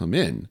pitches come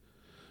in,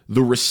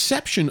 the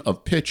reception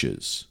of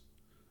pitches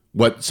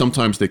what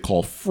sometimes they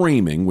call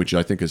framing, which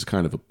I think is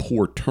kind of a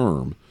poor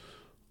term,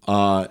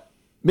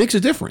 makes a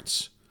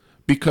difference.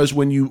 Because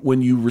when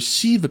you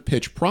receive a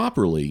pitch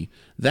properly,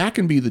 that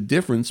can be the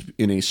difference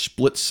in a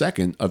split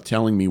second of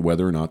telling me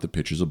whether or not the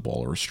pitch is a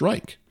ball or a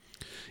strike.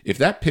 If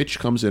that pitch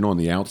comes in on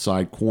the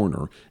outside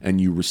corner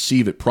and you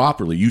receive it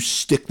properly, you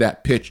stick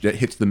that pitch that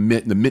hits the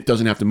mitt, and the mitt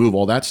doesn't have to move,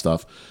 all that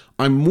stuff,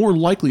 I'm more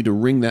likely to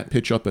ring that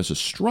pitch up as a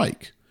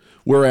strike.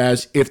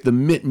 Whereas if the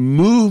mitt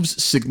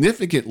moves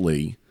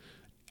significantly,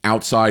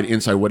 outside,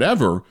 inside,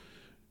 whatever,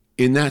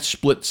 in that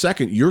split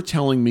second, you're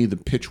telling me the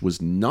pitch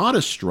was not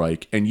a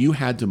strike and you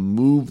had to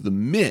move the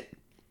mitt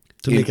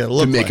to make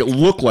it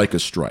look like a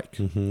strike.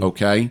 Mm-hmm.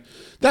 Okay?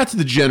 That's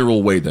the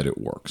general way that it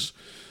works.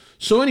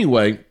 So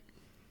anyway,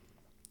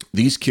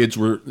 these kids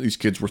were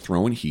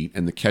throwing heat,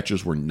 and the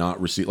catchers were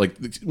not receiving.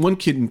 Like, one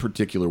kid in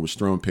particular was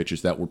throwing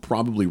pitches that were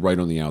probably right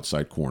on the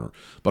outside corner.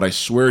 But I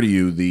swear to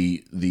you,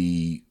 the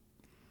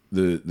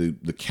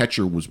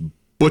catcher was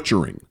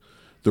butchering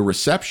the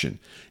reception.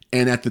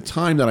 And at the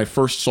time that I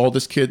first saw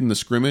this kid in the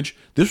scrimmage,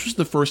 this was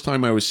the first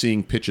time I was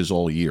seeing pitches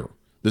all year.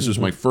 This was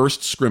my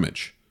first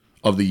scrimmage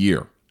of the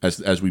year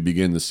as we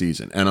begin the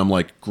season. And I'm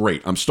like,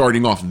 great, I'm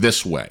starting off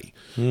this way.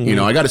 You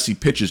know, I got to see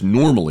pitches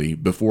normally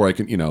before I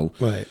can, you know.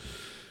 Right.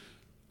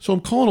 So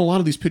I'm calling a lot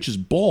of these pitches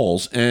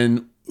balls,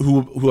 and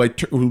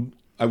who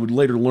I would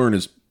later learn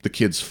is the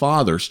kid's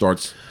father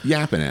starts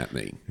yapping at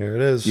me. Here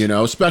it is. You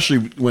know, especially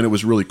when it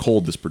was really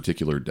cold this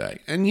particular day.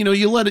 And you know,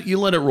 you let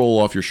it roll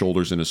off your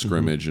shoulders in a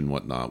scrimmage and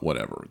whatnot,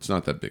 whatever. It's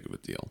not that big of a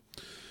deal.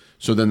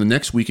 So then the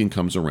next weekend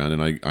comes around,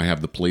 and I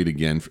have the plate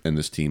again, and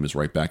this team is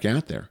right back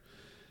out there.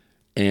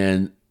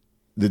 And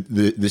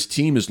this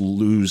team is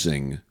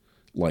losing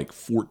like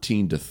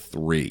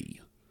 14-3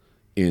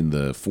 in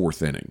the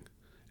fourth inning.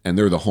 And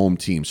they're the home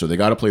team, so they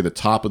got to play the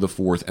top of the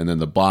fourth and then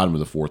the bottom of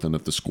the fourth, and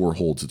if the score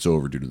holds, it's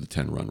over due to the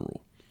 10-run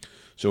rule.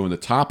 So in the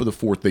top of the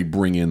fourth, they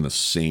bring in the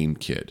same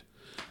kid.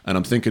 And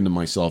I'm thinking to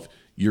myself,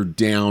 you're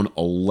down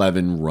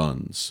 11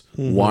 runs.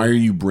 Why are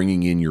you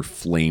bringing in your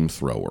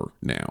flamethrower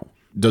now?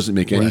 Doesn't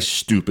make any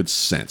stupid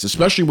sense,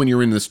 especially when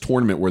you're in this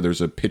tournament where there's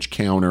a pitch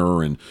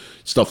counter and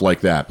stuff like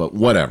that, but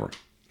whatever.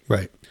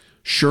 Right.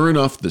 Sure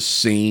enough, the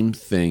same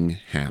thing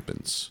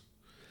happens.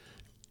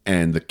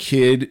 And the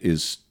kid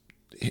is,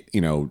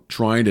 you know,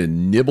 trying to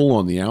nibble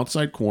on the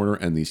outside corner,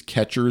 and these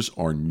catchers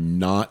are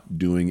not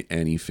doing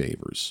any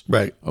favors.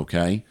 Right.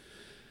 Okay.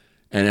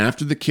 And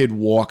after the kid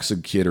walks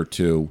a kid or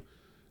two,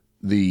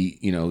 the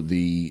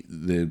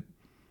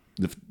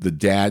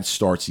dad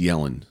starts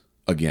yelling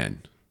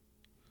again.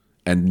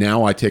 And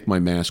now I take my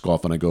mask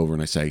off and I go over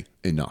and I say,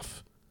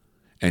 enough.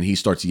 And he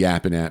starts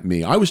yapping at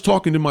me. I was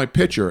talking to my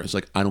pitcher. It's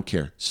like, I don't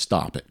care.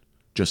 Stop it.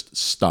 Just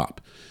stop.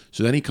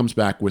 So then he comes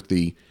back with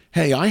the,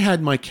 hey, I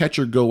had my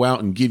catcher go out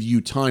and give you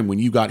time when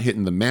you got hit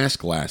in the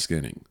mask last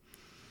inning.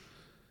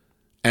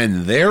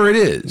 And there it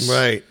is.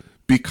 Right.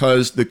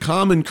 Because the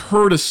common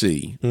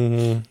courtesy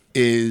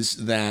is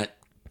that,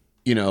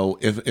 you know,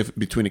 if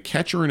between a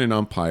catcher and an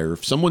umpire,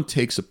 if someone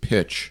takes a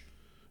pitch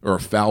or a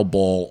foul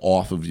ball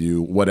off of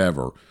you,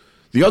 whatever,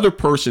 the other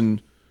person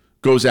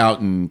goes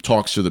out and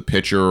talks to the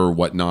pitcher or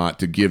whatnot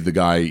to give the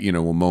guy, you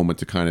know, a moment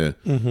to kind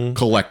of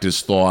collect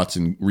his thoughts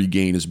and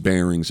regain his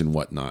bearings and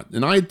whatnot.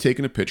 And I had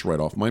taken a pitch right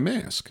off my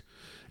mask.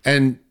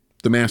 And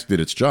the mask did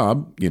its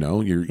job. You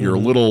know, you're a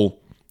little,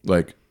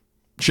 like,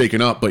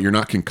 shaken up, but you're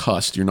not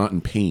concussed. You're not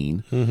in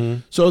pain.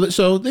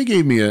 So they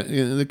gave me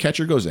the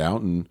catcher goes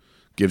out and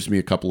gives me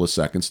a couple of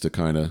seconds to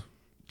kind of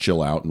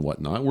chill out and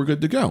whatnot. We're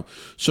good to go.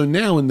 So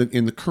now in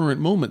the current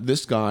moment,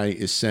 this guy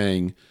is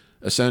saying,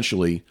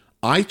 essentially,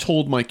 I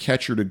told my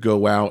catcher to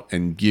go out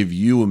and give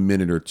you a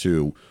minute or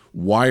two.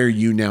 Why are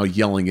you now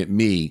yelling at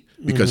me?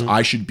 Because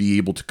I should be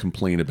able to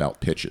complain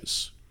about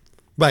pitches.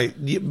 Right.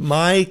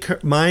 My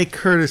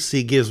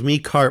courtesy gives me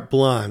carte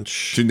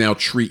blanche to now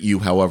treat you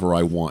however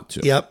I want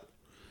to. Yep.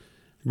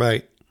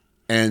 Right.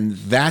 And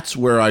that's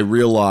where I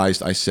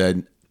realized, I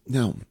said,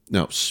 no,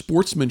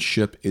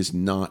 sportsmanship is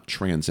not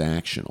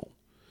transactional.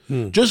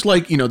 Just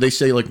like, you know, they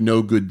say, like,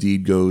 no good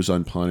deed goes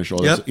unpunished.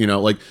 All this, you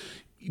know, like,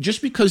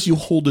 just because you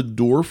hold a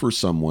door for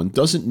someone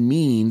doesn't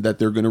mean that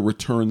they're going to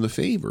return the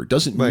favor.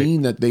 Doesn't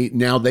mean that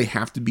they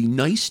have to be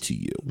nice to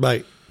you.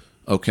 Right.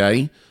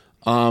 Okay?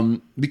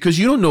 Because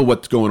you don't know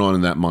what's going on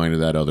in that mind of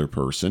that other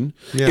person.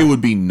 Yeah. It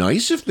would be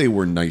nice if they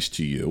were nice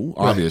to you,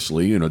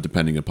 obviously, you know,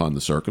 depending upon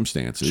the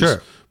circumstances.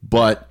 Sure.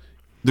 But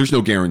there's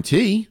no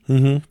guarantee.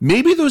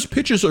 Maybe those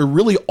pitches are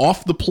really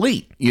off the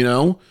plate, you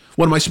know?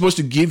 What, am I supposed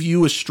to give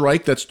you a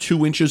strike that's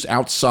 2 inches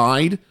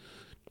outside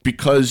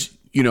because,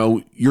 you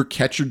know, your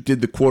catcher did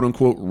the quote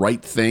unquote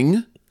right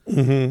thing?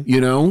 You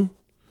know?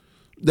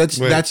 That's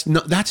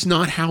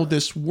not how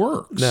this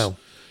works. No.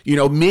 You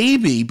know,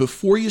 maybe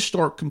before you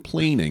start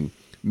complaining,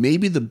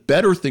 maybe the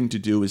better thing to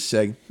do is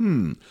say,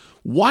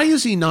 why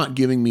is he not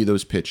giving me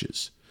those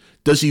pitches?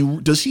 Does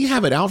he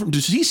have it out from?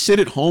 Does he sit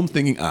at home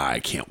thinking, I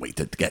can't wait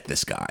to get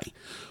this guy?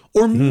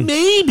 Or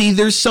maybe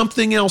there's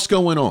something else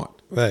going on.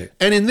 Right.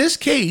 And in this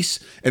case,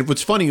 and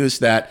what's funny is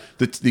that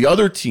the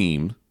other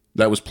team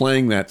that was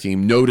playing that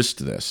team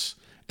noticed this,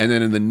 And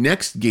then in the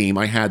next game,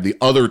 I had the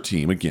other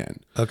team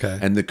again. Okay.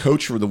 And the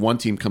coach for the one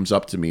team comes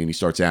up to me and he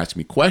starts asking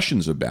me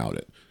questions about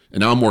it.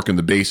 And now I'm working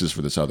the bases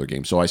for this other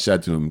game. So I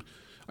said to him,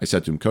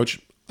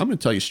 Coach, I'm going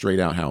to tell you straight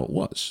out how it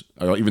was,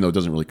 even though it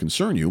doesn't really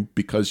concern you,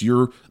 because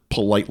you're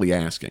politely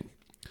asking.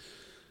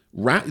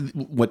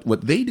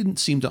 What they didn't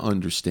seem to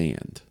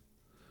understand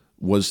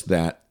was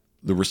that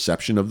the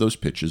reception of those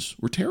pitches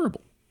were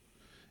terrible.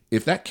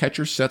 If that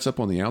catcher sets up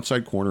on the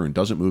outside corner and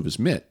doesn't move his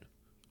mitt,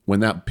 when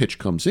that pitch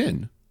comes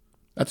in,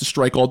 that's a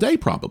strike all day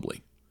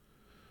probably.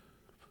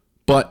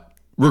 But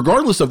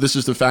regardless of this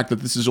is the fact that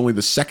this is only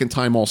the second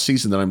time all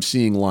season that I'm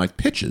seeing live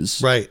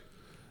pitches. Right.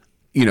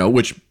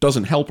 Which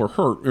doesn't help or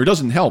hurt, or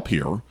doesn't help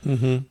here.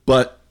 Mm-hmm.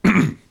 But,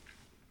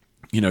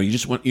 you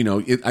just want,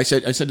 I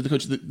said to the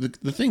coach,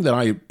 the thing that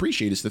I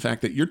appreciate is the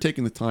fact that you're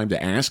taking the time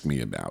to ask me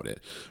about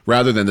it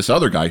rather than this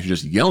other guy who's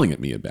just yelling at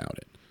me about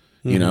it,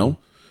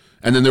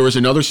 And then there was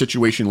another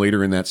situation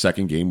later in that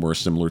second game where a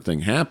similar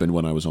thing happened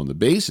when I was on the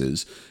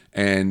bases.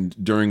 And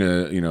during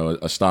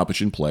a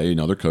stoppage in play,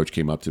 another coach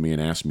came up to me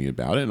and asked me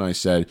about it. And I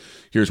said,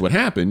 here's what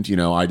happened.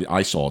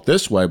 I saw it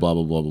this way, blah,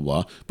 blah, blah, blah,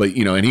 blah. But,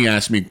 and he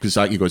asked me, because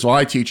he goes, well,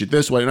 I teach it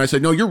this way. And I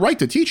said, no, you're right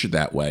to teach it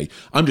that way.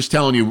 I'm just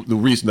telling you the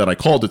reason that I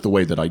called it the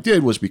way that I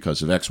did was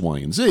because of X, Y,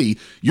 and Z.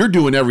 You're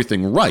doing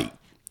everything right.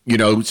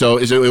 So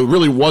it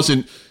really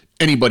wasn't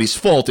anybody's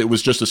fault. It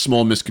was just a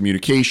small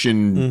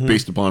miscommunication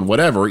based upon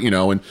whatever, and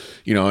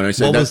I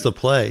said, what was the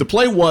play? The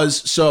play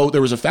was, so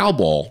there was a foul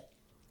ball.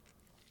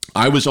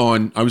 I was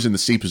in the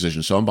C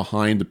position, so I'm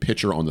behind the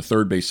pitcher on the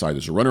third base side.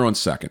 There's a runner on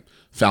second,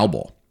 foul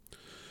ball.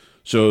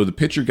 So the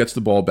pitcher gets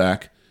the ball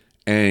back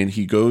and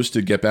he goes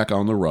to get back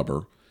on the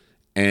rubber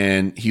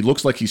and he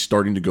looks like he's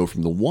starting to go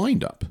from the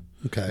windup.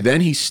 Okay. Then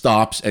he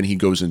stops and he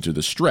goes into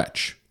the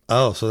stretch.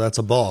 Oh, so that's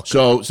a balk.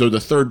 So the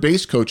third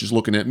base coach is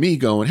looking at me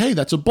going, hey,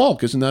 that's a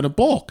balk. Isn't that a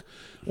balk?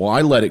 Well, I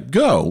let it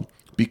go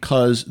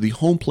because the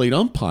home plate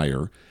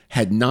umpire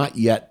had not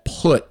yet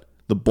put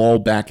the ball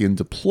back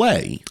into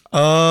play.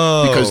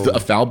 Oh. Because a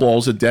foul ball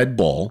is a dead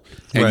ball.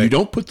 And Right. you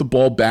don't put the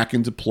ball back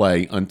into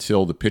play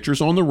until the pitcher's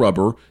on the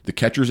rubber, the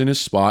catcher's in his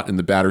spot, and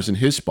the batter's in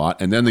his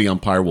spot. And then the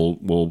umpire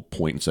will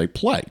point and say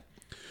play.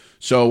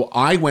 So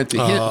I went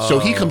to him. So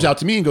he comes out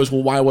to me and goes,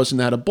 well, why wasn't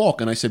that a balk?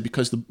 And I said,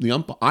 because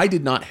I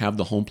did not have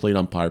the home plate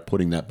umpire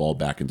putting that ball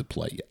back into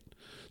play yet.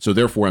 So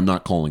therefore, I'm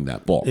not calling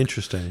that balk.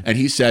 Interesting. And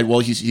he said, well,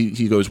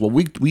 he goes, well,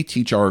 we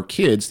teach our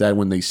kids that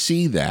when they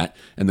see that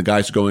and the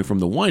guy's going from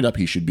the windup,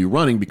 he should be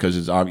running because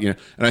it's obvious.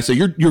 And I say,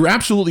 you're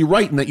absolutely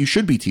right in that you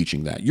should be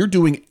teaching that. You're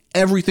doing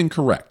everything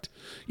correct.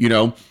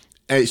 And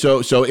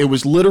so it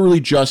was literally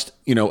just,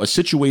 a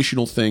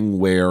situational thing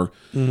where,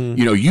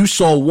 you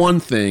saw one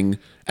thing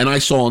and I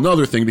saw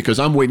another thing because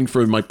I'm waiting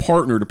for my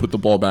partner to put the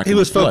ball back. He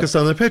was focused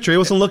on the pitcher. He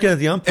wasn't looking at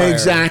the umpire.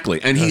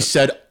 Exactly. And he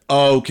said,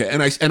 okay.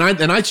 And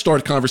I'd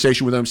start a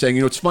conversation with him saying,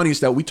 it's funny is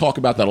that we talk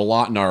about that a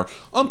lot in our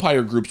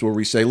umpire groups where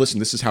we say, listen,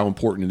 this is how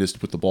important it is to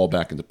put the ball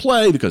back into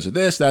play because of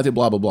this, that,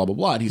 blah, blah, blah, blah,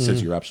 blah. And he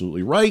says, you're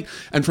absolutely right.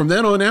 And from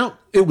then on out,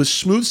 it was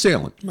smooth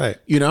sailing. Right.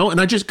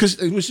 And I just,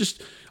 because it was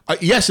just,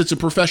 yes, it's a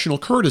professional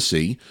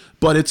courtesy,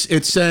 but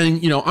it's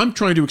saying, I'm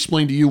trying to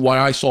explain to you why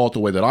I saw it the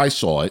way that I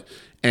saw it.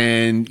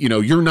 And,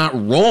 you're not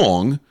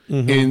wrong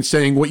in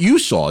saying what you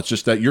saw. It's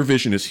just that your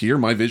vision is here.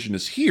 My vision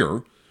is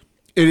here.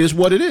 It is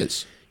what it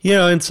is.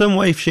 In some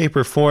way, shape,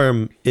 or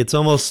form, that's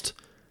almost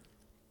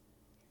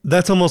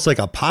like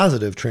a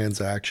positive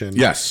transaction.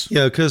 Yes.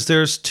 Because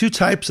there's two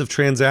types of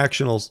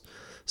transactional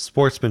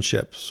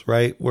sportsmanships,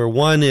 right? Where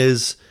one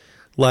is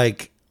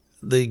like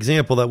the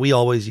example that we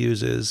always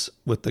use is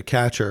with the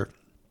catcher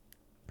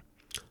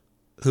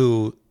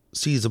who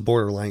catches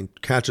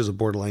a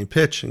borderline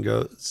pitch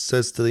and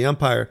says to the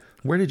umpire,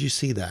 where did you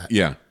see that?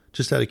 Yeah.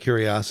 Just out of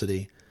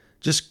curiosity.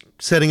 Just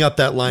setting up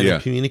that line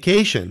of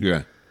communication.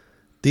 Yeah.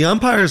 The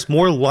umpire is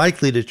more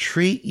likely to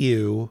treat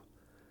you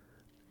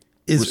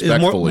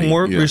respectfully,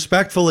 more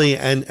respectfully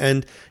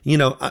and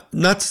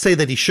not to say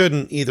that he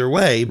shouldn't either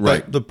way, but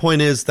right. The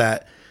point is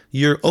that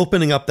you're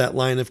opening up that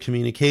line of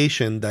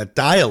communication, that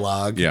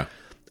dialogue,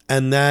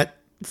 and that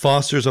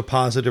fosters a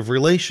positive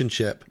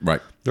relationship.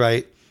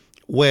 Right?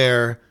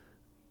 Where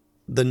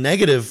the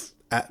negative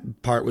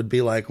part would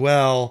be like,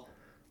 well,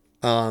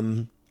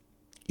 I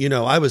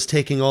was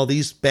taking all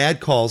these bad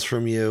calls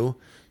from you.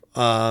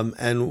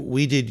 And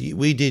we did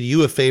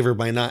you a favor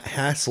by not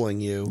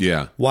hassling you.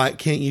 Yeah. Why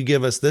can't you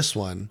give us this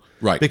one?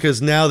 Right.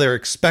 Because now they're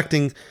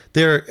expecting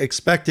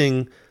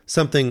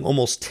something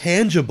almost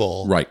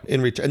tangible. Right.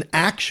 In return, an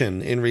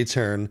action in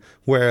return.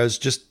 Whereas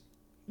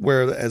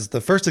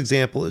the first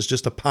example is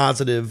just a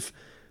positive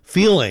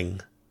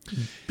feeling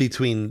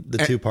between the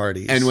two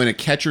parties. And when a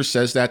catcher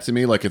says that to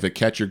me, like if a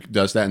catcher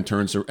does that and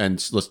turns to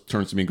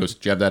me and goes,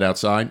 "Do you have that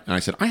outside?" And I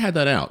said, "I had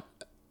that out."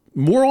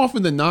 More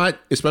often than not,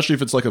 especially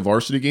if it's like a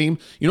varsity game,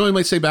 what I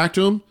might say back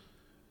to him?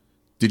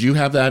 Did you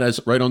have that as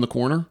right on the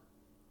corner?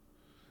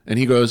 And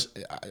he goes,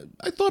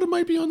 I thought it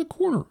might be on the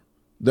corner.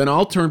 Then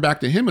I'll turn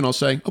back to him and I'll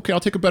say, okay, I'll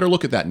take a better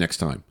look at that next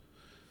time.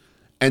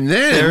 And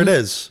then there it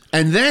is.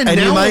 And then And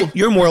now,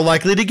 you're more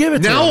likely to give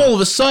it to him. now all of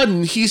a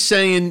sudden he's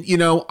saying,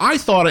 I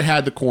thought it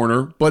had the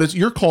corner, but it's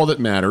your call that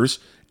matters.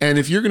 And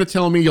if you're going to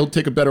tell me you'll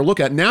take a better look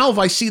at it, now if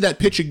I see that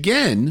pitch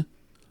again,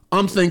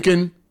 I'm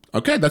thinking,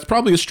 okay, that's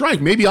probably a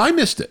strike. Maybe I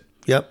missed it.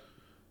 Yep.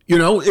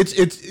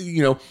 It's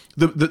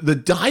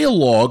the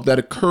dialogue that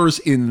occurs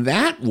in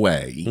that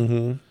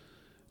way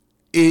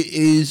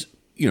is,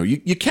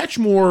 you catch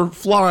more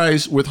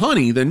flies with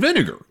honey than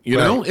vinegar.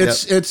 Right.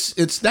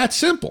 It's that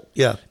simple.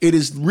 Yeah. It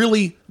is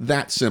really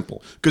that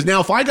simple. Because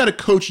now if I got a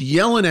coach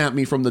yelling at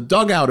me from the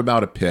dugout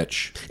about a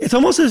pitch, It's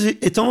almost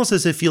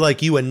as if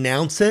you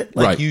announce it,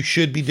 like Right. you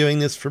should be doing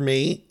this for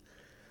me.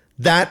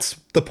 That's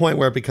the point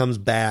where it becomes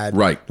bad.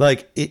 Right.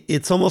 Like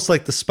it's almost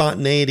like the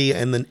spontaneity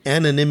and the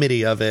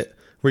anonymity of it,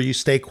 where you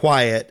stay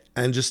quiet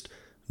and just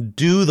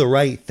do the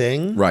right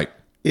thing. right.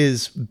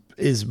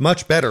 Is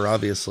much better,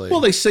 obviously.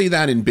 Well, they say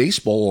that in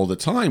baseball all the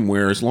time,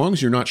 where as long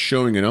as you're not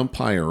showing an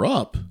umpire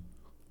up,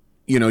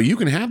 you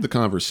can have the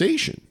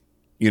conversation.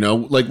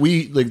 Like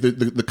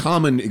the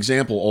common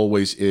example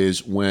always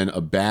is when a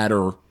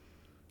batter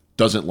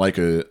doesn't like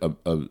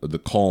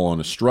the call on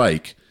a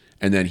strike,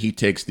 and then he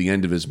takes the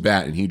end of his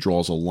bat and he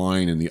draws a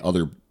line in the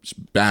other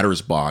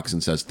batter's box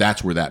and says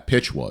that's where that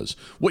pitch was.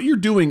 What you're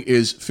doing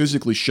is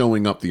physically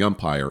showing up the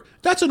umpire.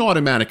 That's an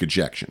automatic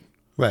ejection.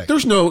 Right.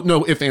 There's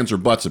no ifs, ands, or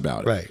buts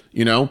about it. Right.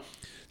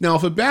 Now,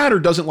 if a batter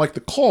doesn't like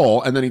the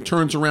call and then he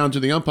turns around to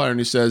the umpire and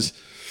he says,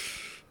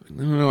 I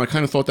don't know, I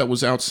kind of thought that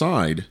was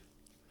outside,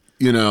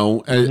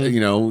 or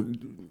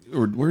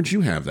where'd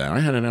you have that? I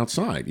had it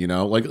outside,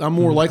 like I'm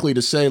more likely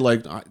to say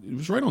like, it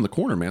was right on the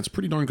corner, man. It's a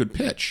pretty darn good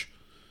pitch,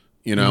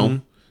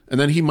 and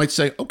then he might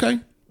say, okay,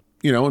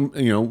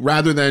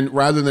 rather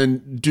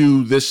than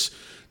do this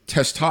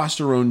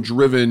testosterone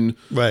driven,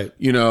 right.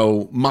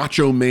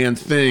 Macho man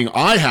thing.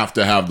 I have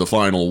to have the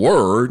final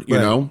word,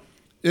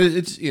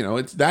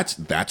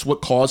 that's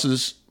what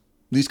causes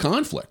these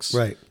conflicts.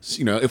 Right.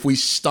 If we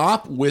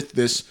stop with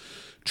this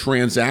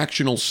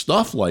transactional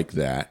stuff like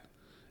that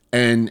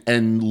and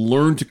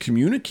learn to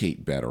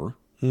communicate better,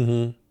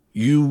 you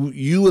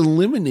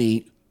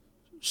eliminate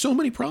so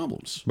many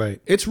problems.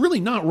 Right. It's really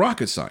not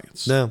rocket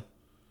science. No.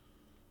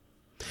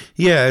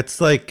 Yeah,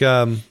 it's like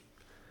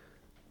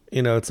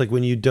it's like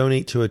when you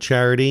donate to a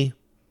charity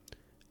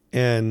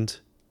and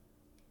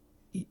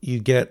you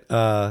get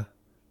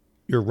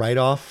your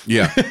write-off.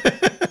 Yeah.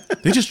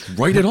 They just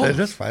write it off. They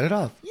just write it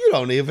off. You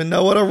don't even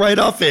know what a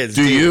write-off is.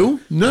 Do you?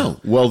 No.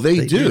 Well,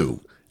 they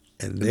do.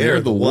 And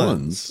they're the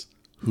ones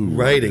who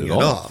writing it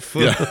off.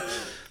 Yeah.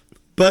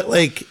 But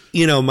like,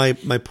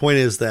 my point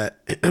is that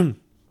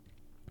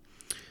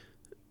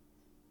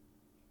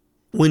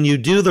when you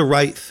do the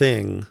right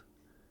thing,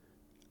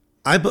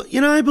 I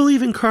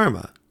believe in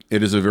karma.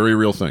 It is a very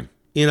real thing.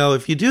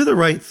 If you do the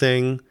right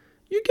thing,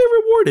 you get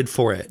rewarded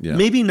for it. Yeah.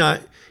 Maybe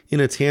not in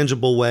a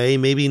tangible way,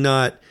 maybe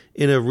not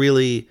in a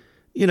really,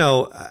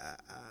 I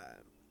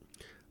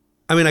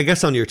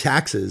guess on your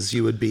taxes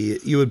you would be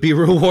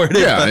rewarded.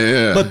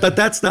 Yeah, but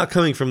that's not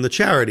coming from the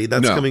charity.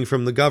 That's coming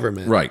from the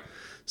government. Right.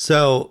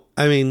 So,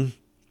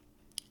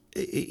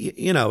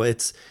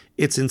 it's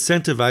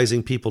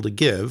incentivizing people to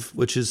give,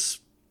 which is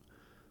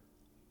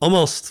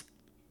almost,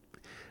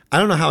 I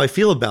don't know how I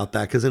feel about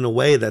that, because in a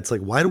way that's like,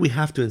 why do we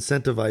have to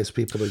incentivize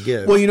people to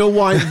give? Well, you know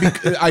why?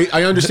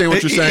 I understand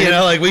what you're saying.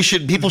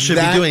 People should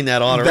be doing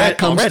that already. That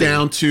comes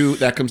down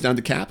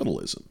to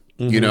capitalism.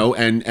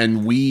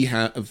 And we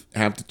have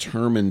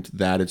determined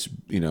that it's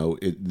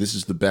this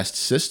is the best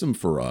system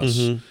for us.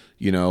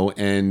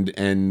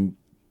 And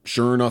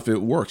sure enough,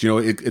 it works.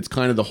 It's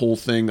kind of the whole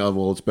thing of,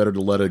 well, it's better to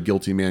let a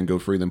guilty man go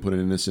free than put an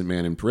innocent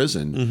man in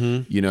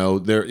prison.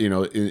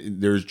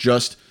 There's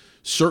just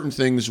certain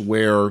things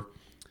where.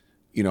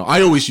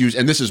 I always use,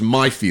 and this is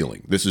my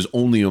feeling. This is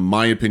only in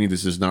my opinion.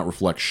 This does not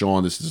reflect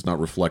Sean. This does not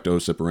reflect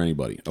OSIP or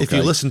anybody. Okay? If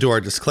you listen to our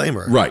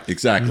disclaimer. Right,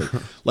 exactly.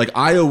 Like,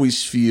 I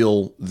always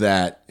feel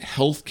that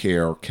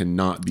healthcare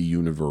cannot be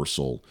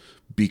universal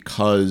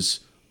because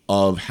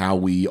of how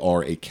we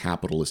are a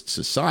capitalist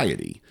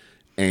society.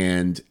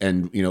 And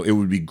it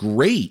would be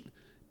great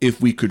if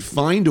we could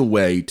find a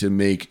way to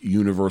make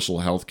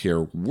universal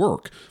healthcare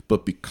work.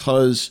 But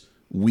because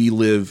we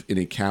live in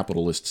a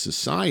capitalist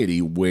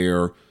society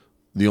where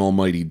the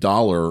almighty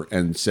dollar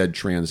and said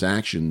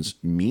transactions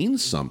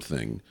means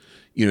something,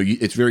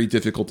 it's very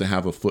difficult to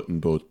have a foot in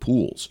both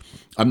pools.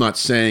 I'm not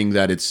saying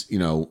that it's,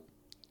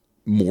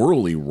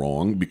 morally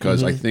wrong,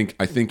 because I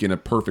think in a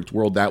perfect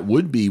world that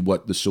would be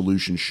what the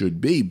solution should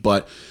be.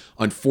 But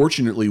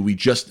unfortunately, we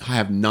just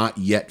have not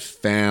yet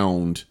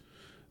found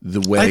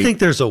the way. I think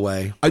there's a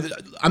way.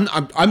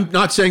 I'm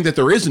not saying that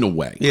there isn't a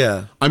way.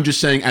 Yeah. I'm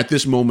just saying at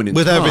this moment in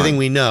time, everything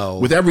we know,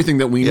 with everything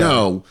that we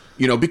know,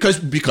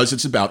 because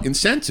it's about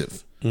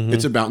incentive.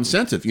 It's about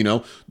incentive.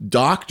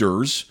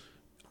 Doctors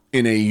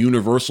in a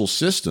universal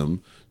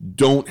system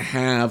don't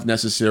have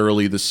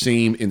necessarily the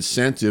same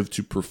incentive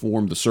to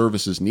perform the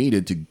services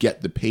needed to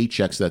get the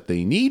paychecks that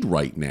they need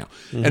right now.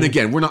 And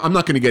again, I'm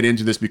not going to get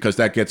into this because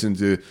that gets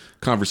into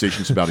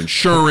conversations about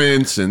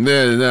insurance and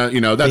then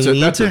that's they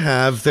need to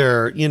have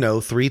their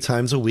 3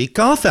 times a week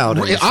golf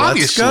outings.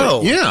 Obviously, let's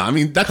go. yeah. I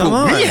mean, that's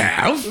what we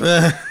have.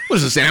 What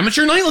is this,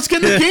 amateur night? Let's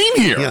get in the game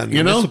here. Yeah,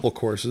 municipal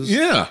courses.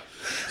 Yeah.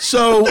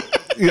 So,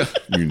 yeah,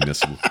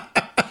 municipal.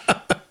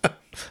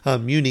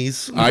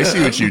 Munis. I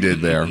see what you did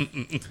there.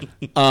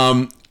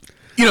 But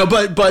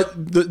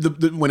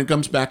the when it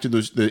comes back to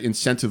the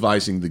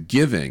incentivizing the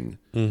giving,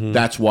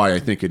 that's why I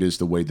think it is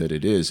the way that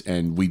it is,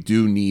 and we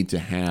do need to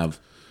have,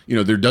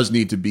 there does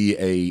need to be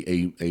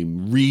a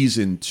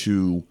reason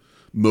to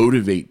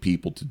motivate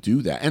people to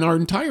do that, and our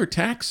entire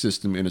tax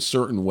system, in a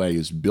certain way,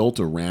 is built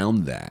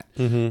around that.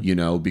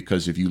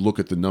 Because if you look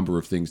at the number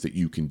of things that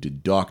you can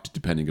deduct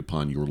depending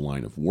upon your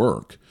line of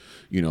work.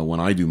 When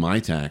I do my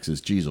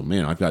taxes, geez, oh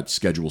man, I've got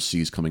Schedule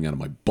C's coming out of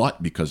my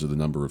butt because of the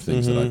number of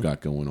things that I've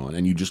got going on.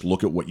 And you just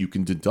look at what you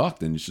can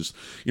deduct, and it's just,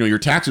 your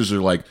taxes are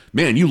like,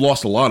 man, you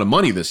lost a lot of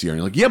money this year. And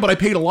you're like, yeah, but I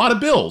paid a lot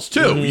as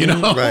too,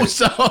 Right.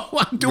 So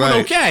I'm doing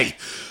okay.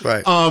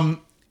 Right.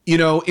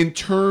 In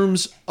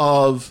terms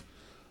of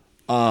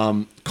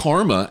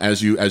karma,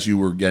 as you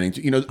were getting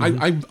to,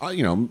 I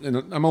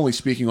and I'm only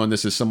speaking on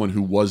this as someone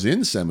who was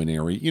in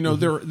seminary.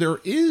 There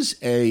is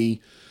a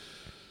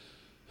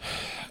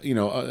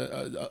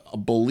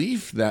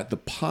belief that the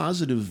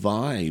positive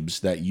vibes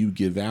that you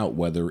give out,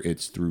 whether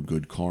it's through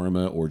good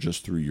karma or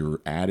just through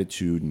your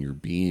attitude and your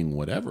being,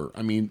 whatever.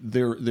 I mean,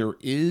 there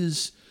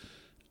is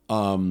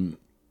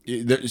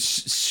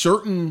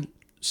certain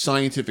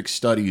scientific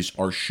studies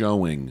are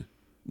showing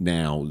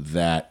now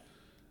that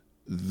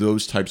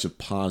those types of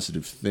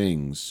positive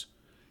things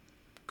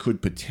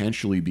could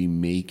potentially be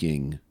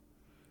making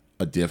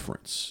a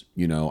difference.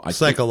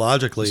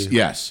 Psychologically.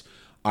 Yes.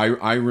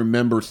 I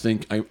remember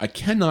I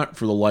cannot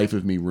for the life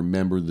of me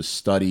remember the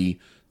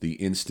study, the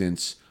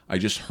instance. I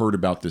just heard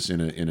about this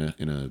in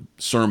a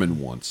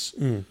sermon once,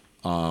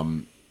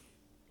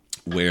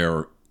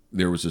 where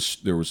there was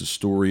a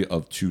story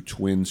of 2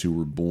 twins who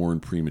were born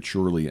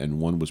prematurely, and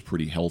one was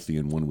pretty healthy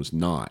and one was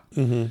not,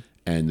 and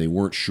they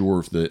weren't sure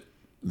if the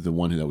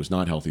one that was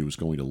not healthy was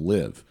going to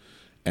live,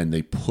 and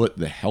they put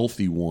the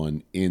healthy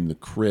one in the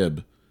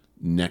crib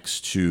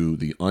next to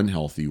the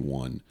unhealthy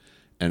one.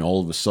 And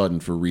all of a sudden,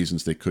 for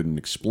reasons they couldn't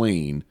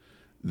explain,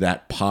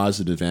 that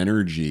positive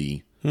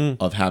energy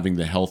of having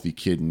the healthy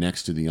kid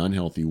next to the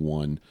unhealthy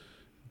one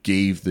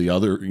gave the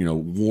other,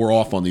 wore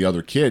off on the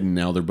other kid, and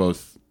now they're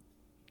both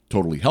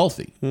totally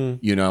healthy.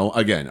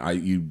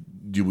 Again,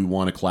 do we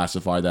want to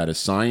classify that as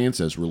science,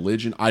 as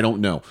religion? I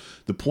don't know.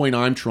 The point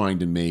I'm trying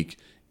to make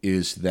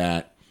is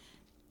that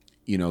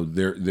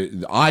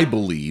I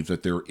believe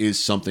that there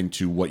is something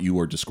to what you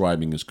are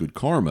describing as good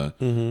karma,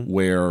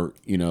 where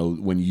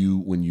when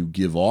you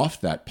give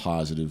off that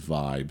positive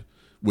vibe,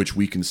 which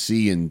we can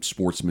see in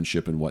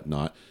sportsmanship and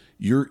whatnot,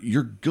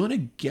 you're gonna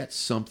get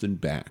something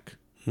back.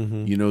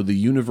 The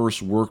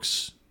universe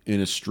works in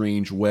a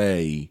strange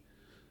way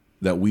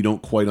that we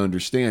don't quite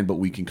understand, but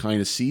we can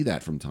kind of see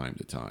that from time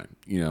to time.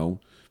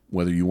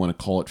 Whether you want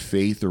to call it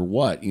faith or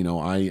what,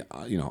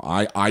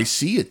 I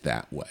see it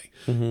that way.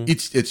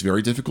 It's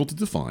very difficult to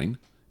define.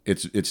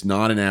 It's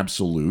not an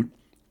absolute,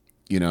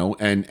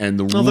 and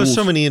the rules. There's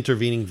so many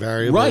intervening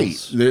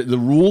variables. Right. The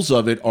rules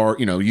of it are,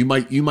 you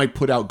might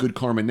put out good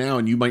karma now,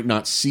 and you might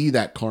not see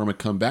that karma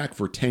come back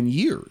for 10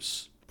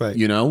 years. Right.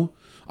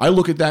 I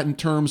look at that in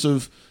terms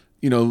of,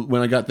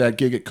 when I got that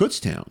gig at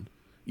Kutztown,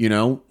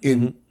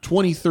 in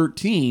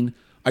 2013.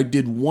 I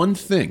did one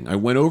thing. I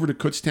went over to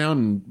Kutztown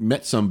and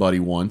met somebody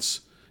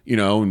once,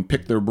 and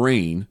picked their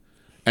brain.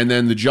 And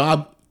then the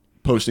job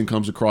posting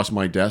comes across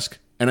my desk,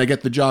 and I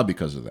get the job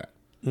because of that.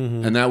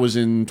 And that was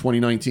in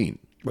 2019.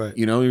 Right.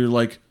 You're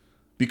like,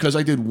 because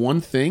I did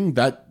one thing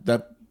that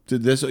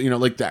did this,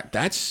 like that.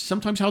 That's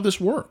sometimes how this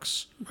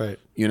works. Right.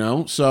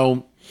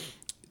 So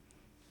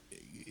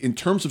in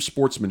terms of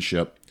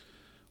sportsmanship,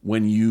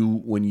 when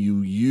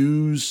you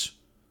use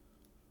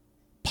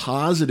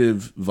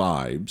positive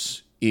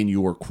vibes in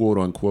your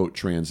quote-unquote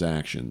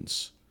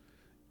transactions,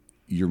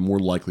 you're more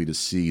likely to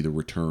see the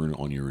return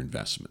on your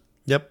investment.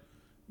 Yep.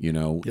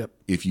 Yep.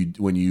 If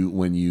when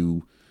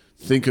you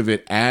think of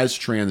it as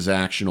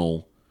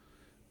transactional,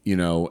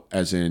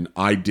 as in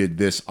I did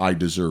this, I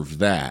deserve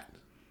that.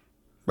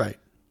 Right.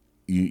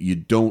 You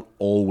don't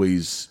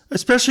always,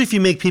 especially if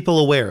you make people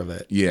aware of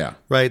it. Yeah.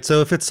 Right.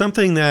 So if it's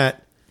something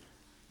that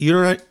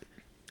if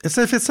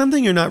it's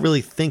something you're not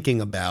really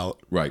thinking about.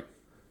 Right.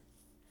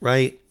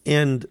 Right.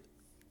 And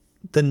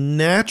the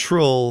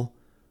natural,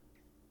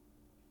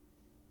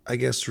 I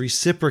guess,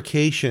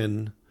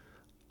 reciprocation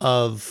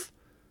of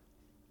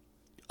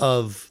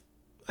I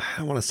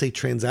don't want to say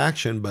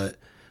transaction, but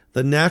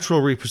the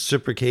natural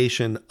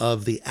reciprocation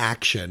of the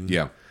action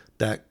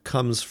that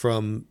comes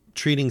from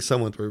treating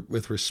someone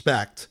with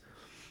respect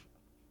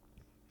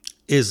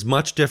is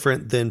much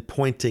different than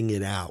pointing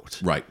it out.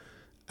 Right.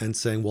 And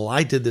saying, well,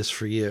 I did this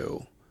for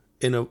you.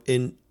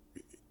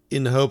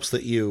 in hopes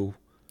that you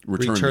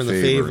return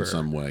the favor in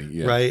some way.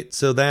 Yeah. Right.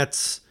 So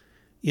that's,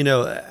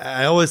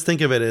 I always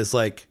think of it as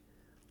like,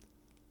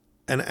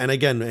 and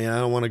again, I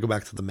don't want to go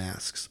back to the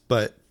masks,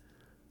 but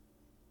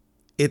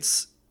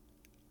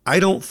I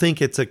don't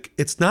think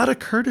it's not a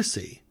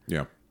courtesy.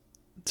 Yeah.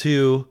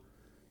 To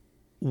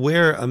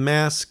wear a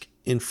mask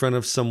in front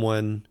of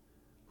someone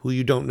who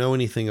you don't know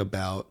anything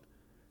about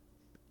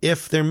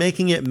if they're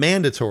making it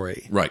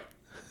mandatory. Right.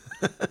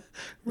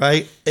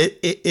 Right.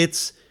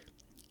 It's,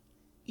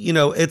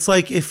 it's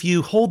like if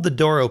you hold the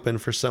door open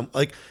for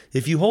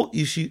if you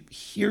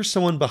hear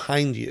someone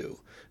behind you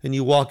and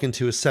you walk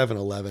into a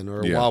 7-Eleven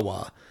or a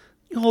Wawa,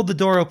 you hold the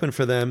door open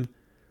for them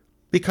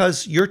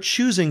because you're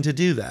choosing to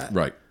do that.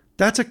 Right.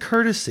 That's a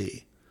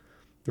courtesy,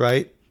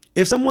 right?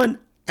 If someone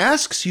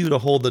asks you to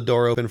hold the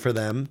door open for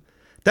them,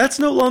 that's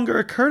no longer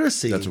a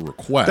courtesy. That's a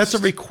request. That's a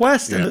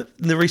request. Yeah. And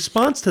the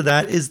response to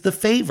that is the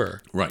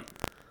favor. Right.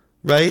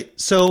 Right.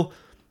 So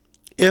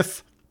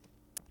if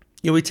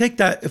we take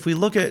that, if we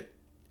look at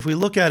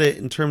it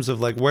in terms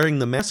of like wearing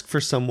the mask for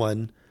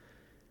someone,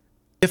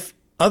 if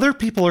other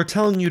people are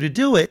telling you to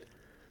do it,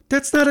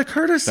 that's not a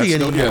courtesy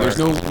anymore. There's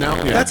no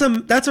now. Yeah.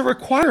 That's a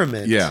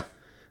requirement. Yeah.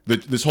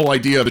 This whole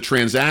idea of a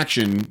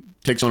transaction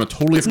takes on a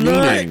totally different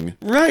meaning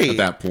at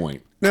that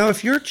point. Now,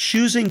 if you're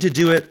choosing to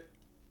do it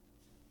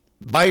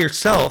by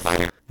yourself,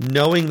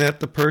 knowing that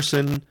the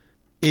person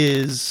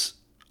is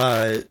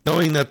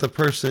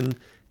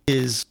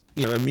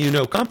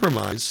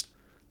immunocompromised,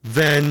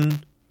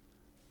 then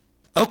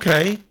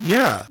okay,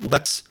 yeah,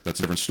 that's a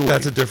different story.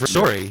 That's a different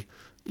story.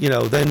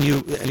 Then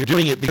you're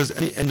doing it because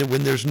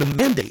when there's no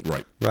mandate,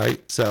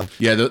 right. So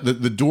yeah,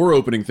 the door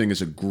opening thing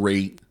is a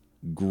great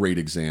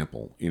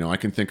example. I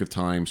can think of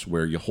times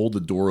where you hold the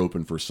door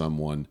open for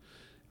someone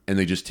and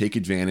they just take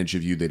advantage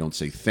of you. They don't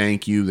say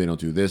thank you. They don't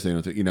do this. They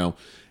don't,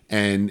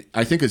 and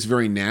I think it's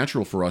very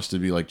natural for us to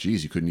be like,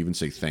 geez, you couldn't even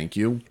say thank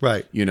you.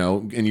 Right.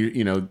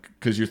 And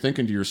because you're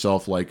thinking to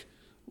yourself like,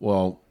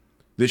 well,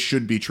 this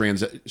should be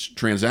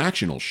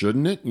transactional,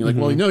 shouldn't it? And you're like,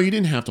 well, no, you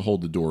didn't have to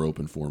hold the door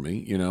open for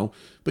me,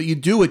 but you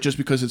do it just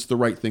because it's the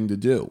right thing to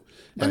do.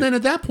 Right. And then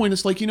at that point,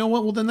 it's like, you know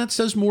what? Well, then that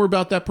says more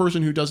about that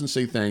person who doesn't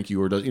say thank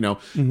you or does,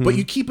 but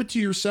you keep it to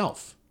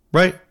yourself.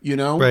 Right.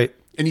 Right.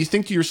 And you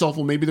think to yourself,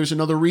 well, maybe there's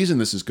another reason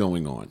this is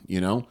going on,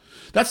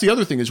 That's the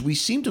other thing is we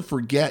seem to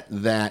forget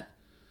that,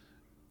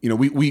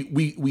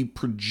 we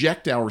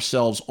project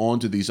ourselves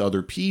onto these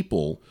other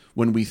people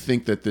when we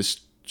think that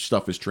this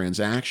stuff is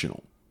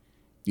transactional.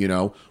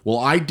 Well,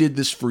 I did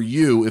this for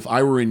you. If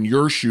I were in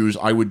your shoes,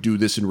 I would do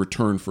this in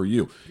return for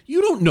you.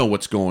 You don't know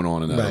what's going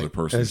on in that other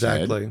person's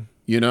head.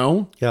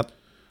 Yep.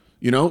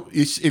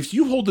 If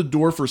you hold the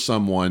door for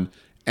someone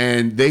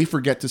and they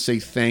forget to say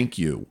thank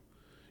you,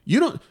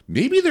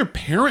 maybe their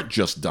parent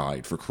just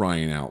died, for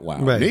crying out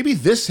loud. Right. Maybe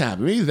this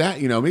happened. Maybe that,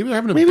 maybe they're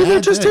having a bad Maybe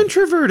they're just day.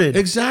 introverted.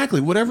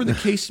 Exactly. Whatever the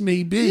case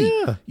may be.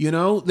 That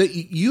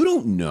you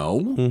don't know.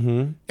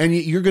 Mm-hmm. And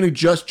you're going to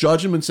just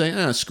judge him and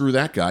say, screw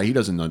that guy. He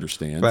doesn't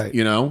understand. Right.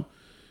 And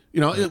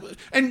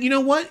you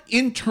know what?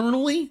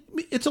 Internally,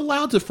 it's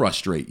allowed to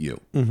frustrate you.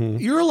 Mm-hmm.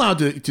 You're allowed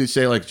to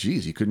say like,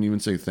 geez, you couldn't even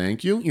say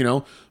thank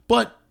you,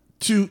 but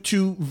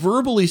to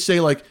verbally say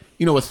like,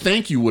 a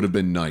thank you would have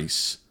been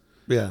nice.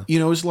 Yeah.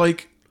 It's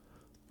like,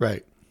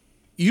 right.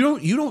 You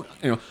don't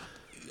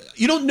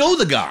know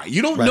the guy.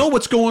 You don't know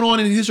what's going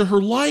on in his or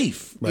her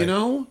life. Right.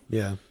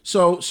 Yeah.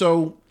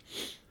 So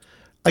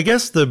I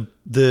guess the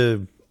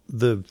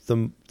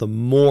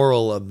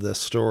moral of this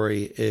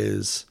story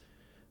is,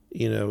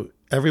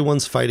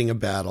 everyone's fighting a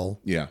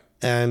battle. Yeah.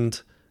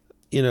 And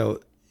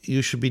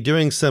you should be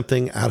doing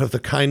something out of the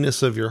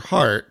kindness of your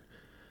heart.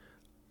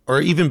 Or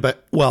even, by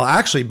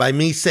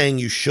me saying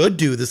you should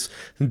do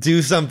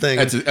something,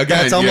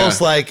 that's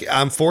almost like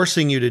I'm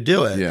forcing you to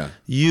do it. Yeah.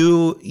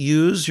 You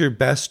use your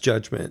best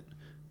judgment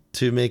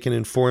to make an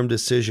informed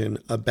decision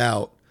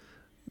about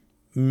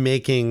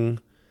making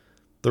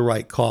the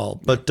right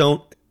call. But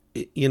don't,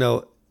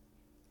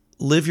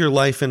 live your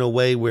life in a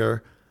way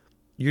where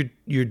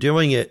you're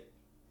doing it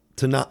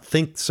to not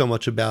think so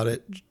much about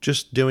it,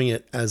 just doing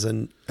it as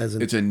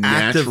it's a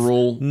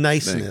natural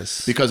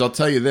niceness. Thing. Because I'll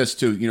tell you this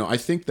too, I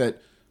think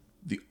that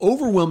the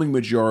overwhelming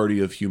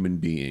majority of human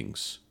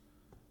beings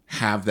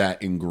have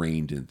that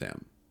ingrained in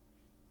them,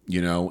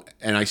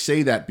 and I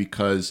say that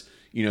because,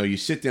 you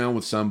sit down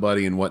with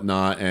somebody and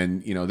whatnot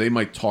and, they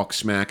might talk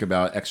smack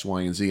about X, Y,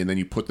 and Z, and then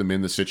you put them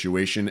in the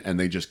situation and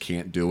they just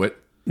can't do it,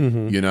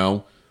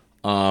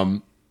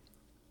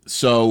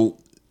 So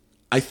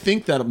I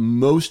think that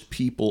most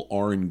people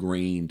are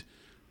ingrained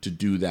to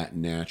do that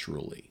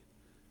naturally,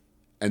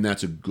 and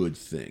that's a good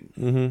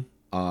thing.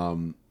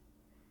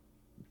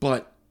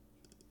 But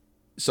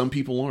some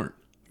people aren't,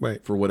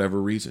 right, for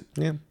whatever reason.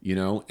 Yeah,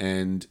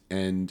 and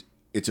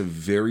it's a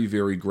very,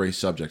 very gray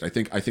subject. I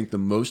think the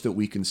most that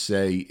we can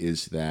say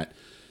is that,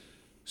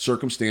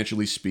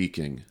 circumstantially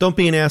speaking, don't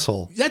be an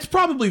asshole. That's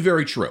probably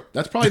very true.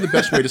 That's probably the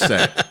best way to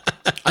say it.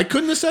 I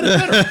couldn't have said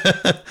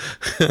it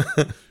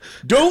better.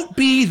 Don't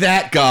be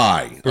that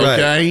guy. Okay.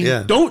 Right,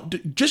 yeah. Don't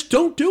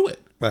do it.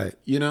 Right.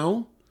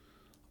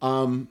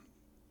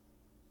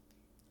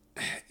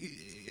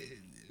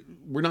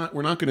 we're not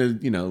going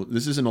to,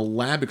 this isn't a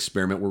lab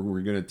experiment where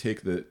we're going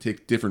to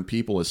take different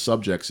people as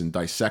subjects and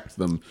dissect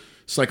them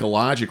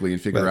psychologically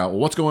and figure out, well,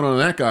 what's going on in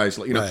that guy's,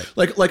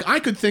 like I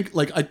could think,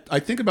 like I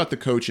think about the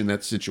coach in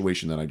that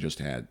situation that I just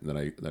had that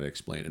I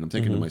explained, and I'm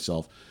thinking to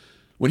myself,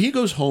 when he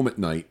goes home at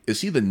night,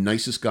 is he the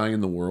nicest guy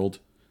in the world?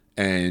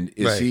 And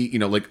is he,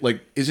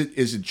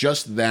 is it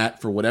just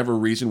that for whatever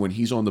reason when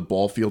he's on the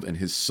ball field and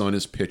his son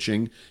is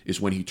pitching is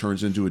when he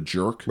turns into a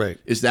jerk? Right.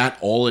 Is that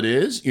all it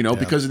is?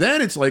 Because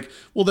then it's like,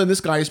 well, then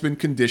this guy has been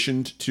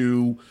conditioned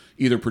to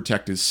either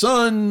protect his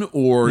son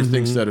or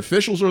thinks that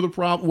officials are the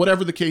problem,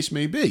 whatever the case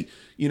may be.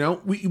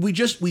 We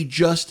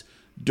just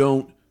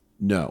don't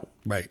know.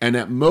 Right. And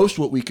at most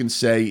what we can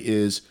say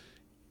is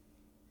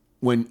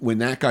when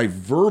that guy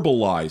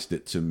verbalized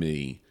it to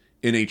me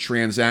in a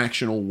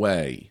transactional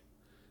way,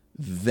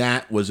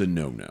 that was a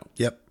no-no.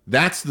 Yep.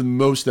 That's the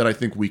most that I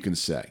think we can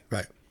say.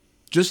 Right.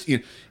 Just,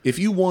 if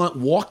you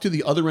walk to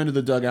the other end of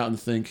the dugout and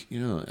think,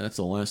 that's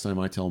the last time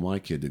I tell my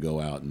kid to go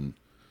out and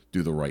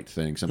do the right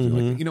thing, something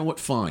like that. You know what?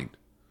 Fine.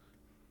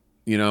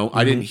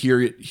 I didn't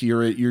hear it.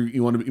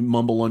 You want to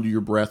mumble under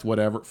your breath,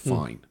 whatever.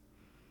 Fine.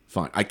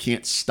 I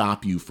can't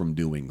stop you from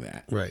doing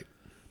that. Right.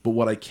 But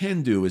what I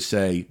can do is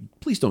say,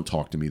 please don't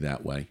talk to me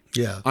that way.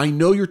 Yeah. I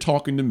know you're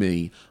talking to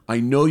me. I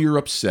know you're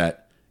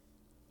upset.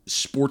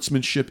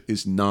 Sportsmanship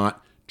is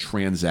not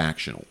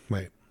transactional.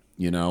 Right.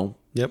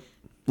 Yep.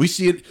 We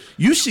see it.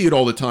 You see it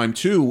all the time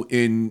too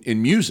in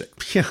music.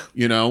 Yeah.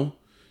 You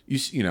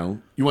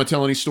want to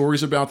tell any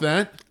stories about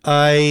that?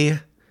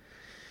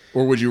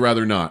 Or would you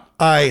rather not?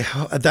 I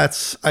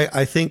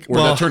think. Or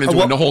that turned into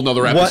a whole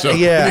nother episode.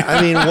 Yeah.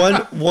 I mean,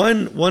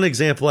 one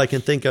example I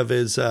can think of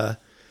is a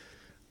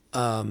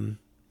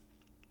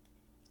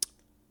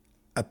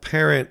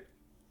parent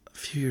a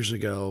few years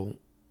ago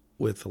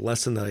with a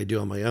lesson that I do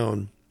on my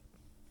own,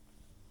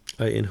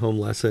 in-home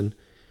lesson,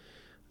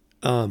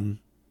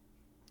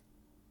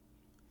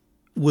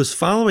 was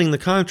following the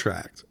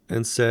contract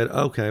and said,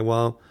 okay,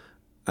 well,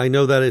 I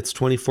know that it's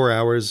 24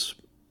 hours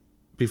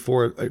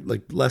before,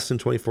 like less than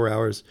 24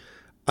 hours,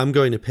 I'm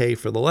going to pay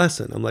for the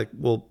lesson. I'm like,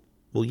 well,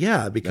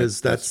 yeah, because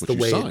that's the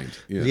way. Signed.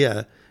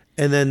 Yeah.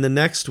 And then the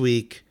next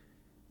week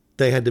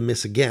they had to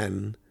miss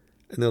again.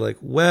 And they're like,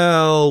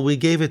 well, we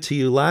gave it to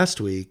you last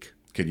week.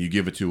 Can you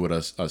give it to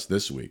us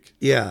this week?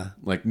 Yeah.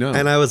 Like, no.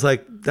 And I was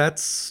like,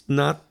 that's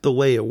not the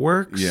way it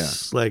works. Yeah.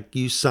 Like,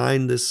 you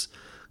signed this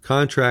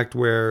contract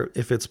where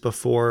if it's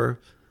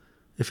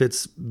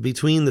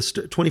between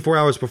the 24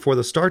 hours before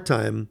the start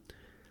time,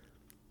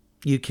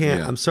 you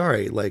can't. Yeah. I'm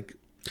sorry. Like,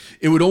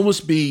 it would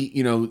almost be,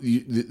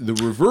 the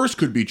reverse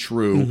could be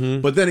true.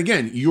 But then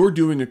again, you're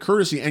doing a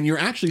courtesy and you're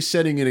actually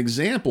setting an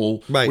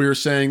example where you're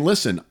saying,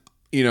 listen,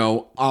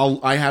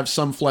 I have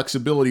some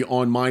flexibility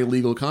on my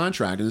legal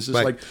contract. And this is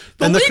like,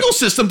 the legal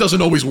system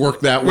doesn't always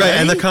work that way. Right.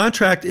 And the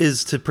contract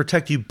is to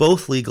protect you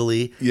both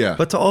legally,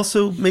 but to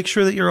also make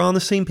sure that you're on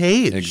the same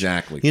page.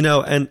 Exactly.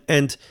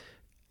 And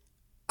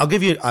I'll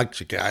give you,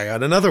 actually, I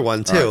got another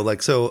one too. Right.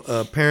 Like, so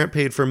a parent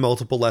paid for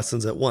multiple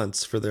lessons at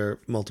once for their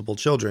multiple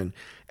children.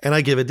 And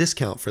I give a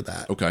discount for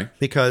that. Okay.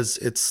 Because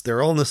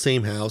they're all in the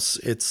same house.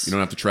 You don't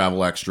have to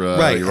travel extra.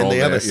 Right. And they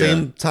have the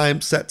same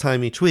set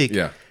time each week.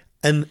 Yeah.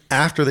 And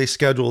after they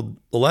scheduled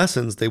the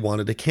lessons, they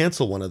wanted to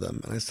cancel one of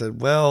them. And I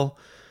said, well,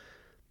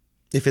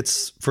 if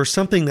it's for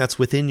something that's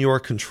within your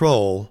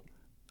control,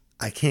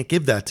 I can't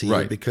give that to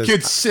you because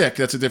kid's sick.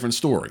 That's a different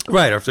story.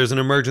 Right. Or if there's an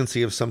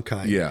emergency of some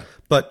kind. Yeah.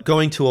 But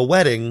going to a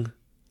wedding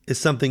is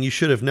something you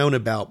should have known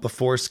about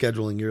before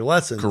scheduling your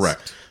lessons.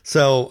 Correct.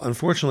 So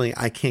unfortunately,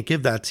 I can't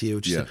give that to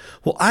you. She said,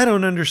 well, I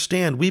don't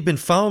understand. We've been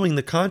following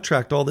the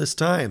contract all this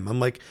time.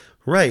 I'm like,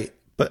 right.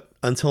 But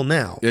until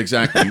now.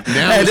 Exactly.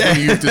 Now is when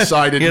you've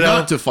decided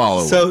not to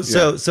follow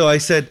it. So I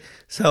said,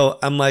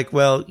 I'm like,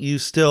 well, you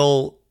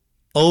still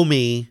owe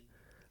me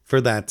for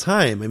that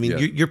time. I mean,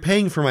 you're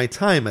paying for my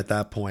time at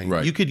that point.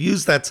 Right. You could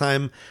use that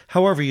time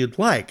however you'd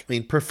like. I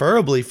mean,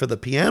 preferably for the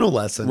piano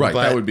lesson. Right.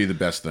 That would be the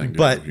best thing to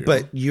do here.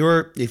 But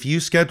if you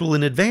schedule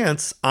in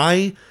advance,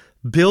 I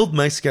build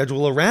my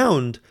schedule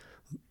around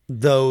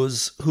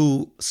those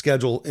who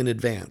schedule in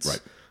advance.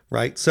 Right.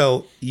 Right.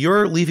 So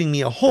you're leaving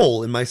me a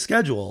hole in my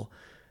schedule.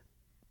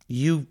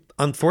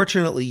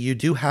 Unfortunately, you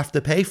do have to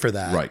pay for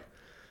that.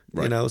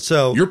 Right.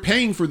 So you're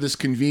paying for this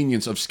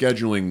convenience of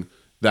scheduling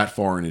that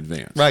far in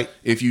advance. Right.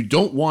 If you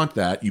don't want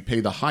that, you pay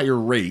the higher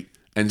rate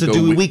and to go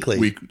do weekly.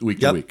 Week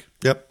to week.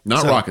 Yep.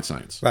 Not rocket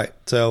science. Right.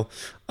 So,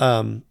 but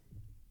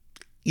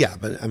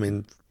I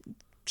mean,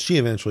 she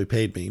eventually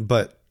paid me,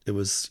 but it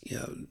was,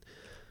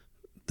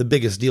 the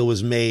biggest deal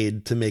was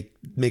made to make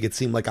it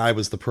seem like I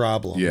was the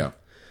problem. Yeah.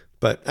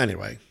 But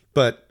anyway,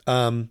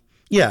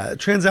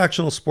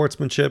 transactional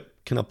sportsmanship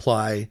can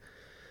apply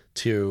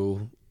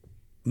to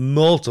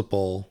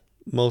multiple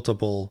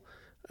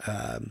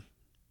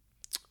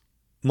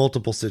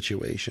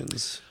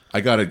situations.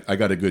 I got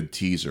a good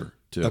teaser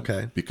too.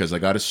 Okay. Because I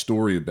got a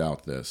story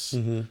about this,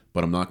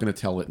 but I'm not going to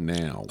tell it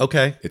now.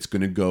 Okay. It's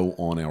going to go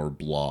on our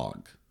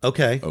blog.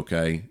 Okay.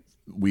 Okay.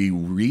 We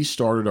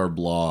restarted our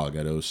blog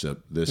at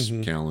OSIP this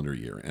calendar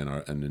year, and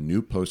a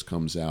new post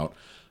comes out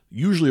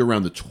usually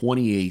around the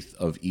 28th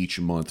of each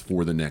month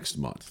for the next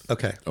month.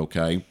 Okay.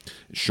 Okay.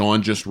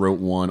 Sean just wrote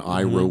one.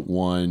 I wrote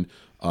one.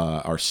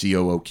 Our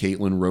COO,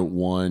 Caitlin, wrote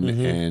one.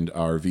 And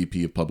our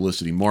VP of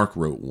Publicity, Mark,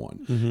 wrote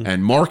one.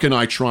 And Mark and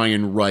I try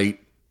and write,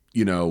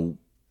 2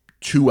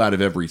 out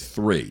of every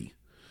 3.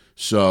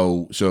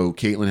 So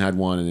Caitlin had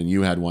one, and then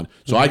you had one.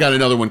 So I got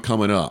another one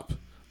coming up.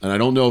 And I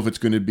don't know if it's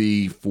going to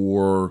be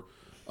for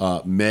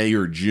May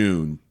or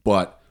June,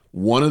 but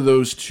one of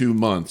those 2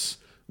 months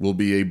will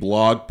be a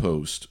blog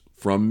post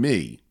from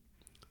me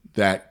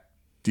that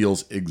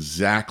deals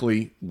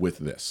exactly with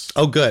this.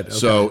 Oh, good.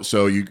 Okay.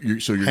 So you're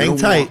Hang gonna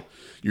tight.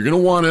 You're going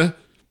to want to,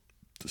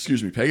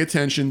 pay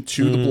attention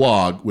to the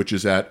blog, which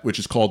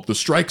is called The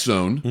Strike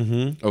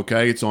Zone.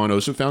 Okay, it's on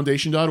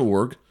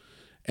osipfoundation.org,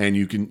 and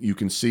you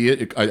can see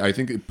it. I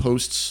think it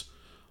posts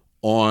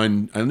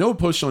on. I know it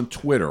posts on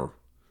Twitter.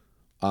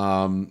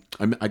 I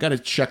got to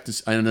check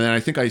this, and then I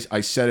think I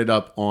set it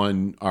up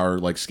on our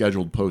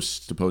scheduled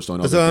posts to post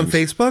on. Is it on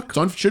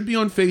Facebook? Should be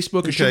on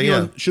Facebook. It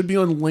should be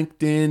on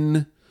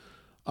LinkedIn.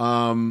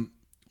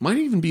 Might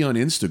even be on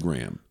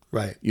Instagram.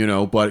 Right.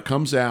 But it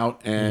comes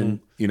out and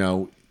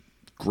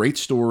great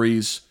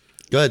stories.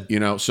 Good.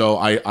 So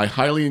I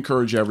highly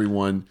encourage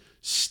everyone,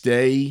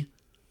 stay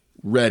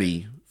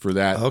ready for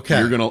that. Okay.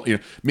 You're gonna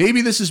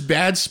maybe this is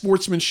bad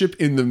sportsmanship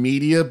in the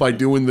media by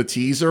doing the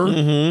teaser.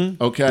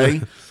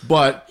 Okay.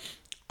 But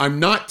I'm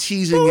not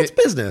teasing it. It's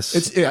business.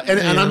 It's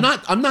and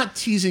I'm not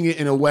teasing it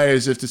in a way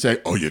as if to say,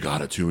 oh, you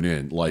gotta tune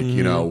in.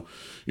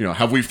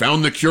 Have we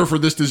found the cure for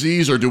this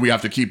disease, or do we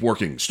have to keep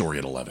working? Story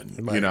at 11.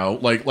 Right.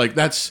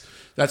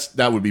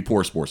 That would be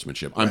poor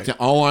sportsmanship.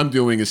 All I'm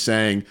doing is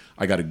saying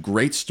I got a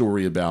great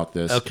story about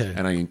this. Okay.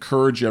 And I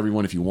encourage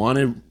everyone, if you want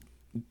to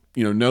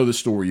know the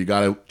story, you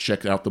got to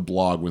check out the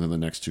blog within the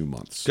next 2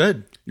 months.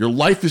 Good. Your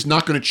life is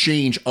not going to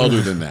change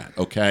other than that,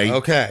 okay?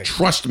 Okay.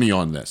 Trust me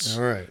on this.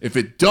 All right. If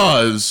it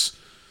does,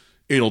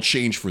 it'll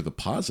change for the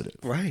positive.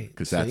 Right.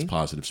 Because that's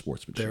positive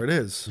sportsmanship. There it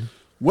is.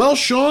 Well,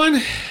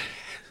 Sean,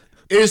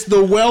 is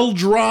the well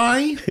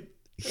dry?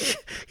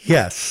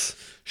 Yes.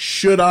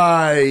 Should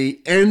I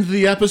end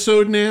the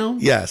episode now?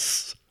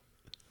 Yes.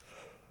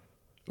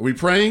 Are we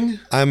praying?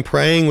 I'm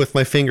praying with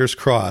my fingers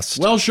crossed.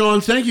 Well, Sean,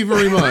 thank you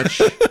very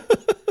much.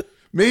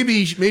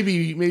 Maybe.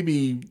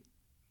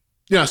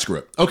 Yeah, screw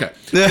it. Okay.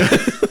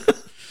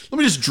 Let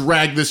me just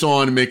drag this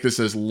on and make this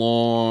as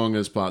long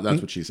as possible.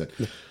 That's what she said.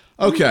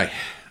 Okay.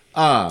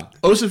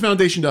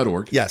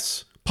 osipfoundation.org.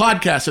 Yes.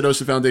 Podcast at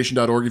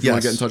osipfoundation.org if you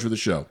want to get in touch with the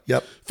show.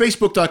 Yep.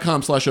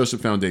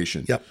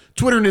 Facebook.com/osipfoundation. Yep.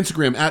 Twitter and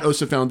Instagram at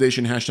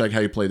osipfoundation, #how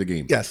you play the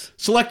game. Yes.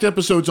 Select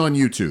episodes on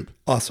YouTube.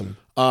 Awesome.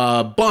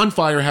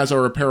 Bonfire has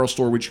our apparel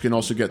store, which you can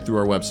also get through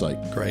our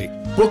website. Great.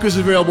 Book is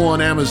available on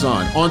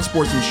Amazon, on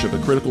Sportsmanship, a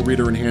critical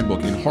reader and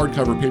handbook in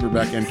hardcover,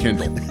 paperback, and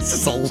Kindle. This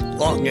is a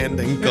long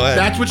ending. Go ahead.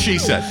 That's what she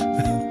said.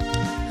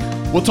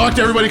 We'll talk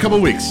to everybody in a couple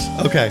of weeks.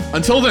 Okay.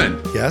 Until then,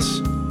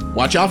 Yes.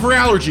 watch out for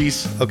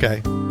allergies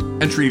Okay.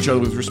 and treat each other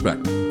with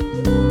respect.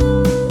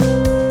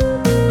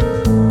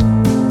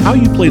 How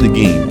You Play the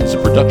Game is a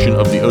production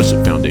of the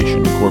OSIP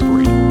Foundation,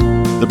 Incorporated.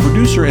 The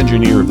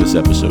producer-engineer of this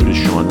episode is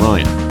Sean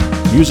Ryan.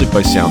 Music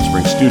by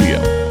Soundspring Studio.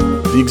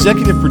 The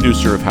executive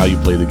producer of How You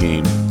Play the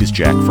Game is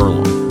Jack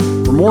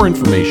Furlong. For more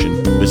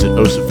information, visit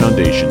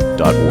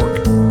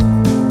osipfoundation.org.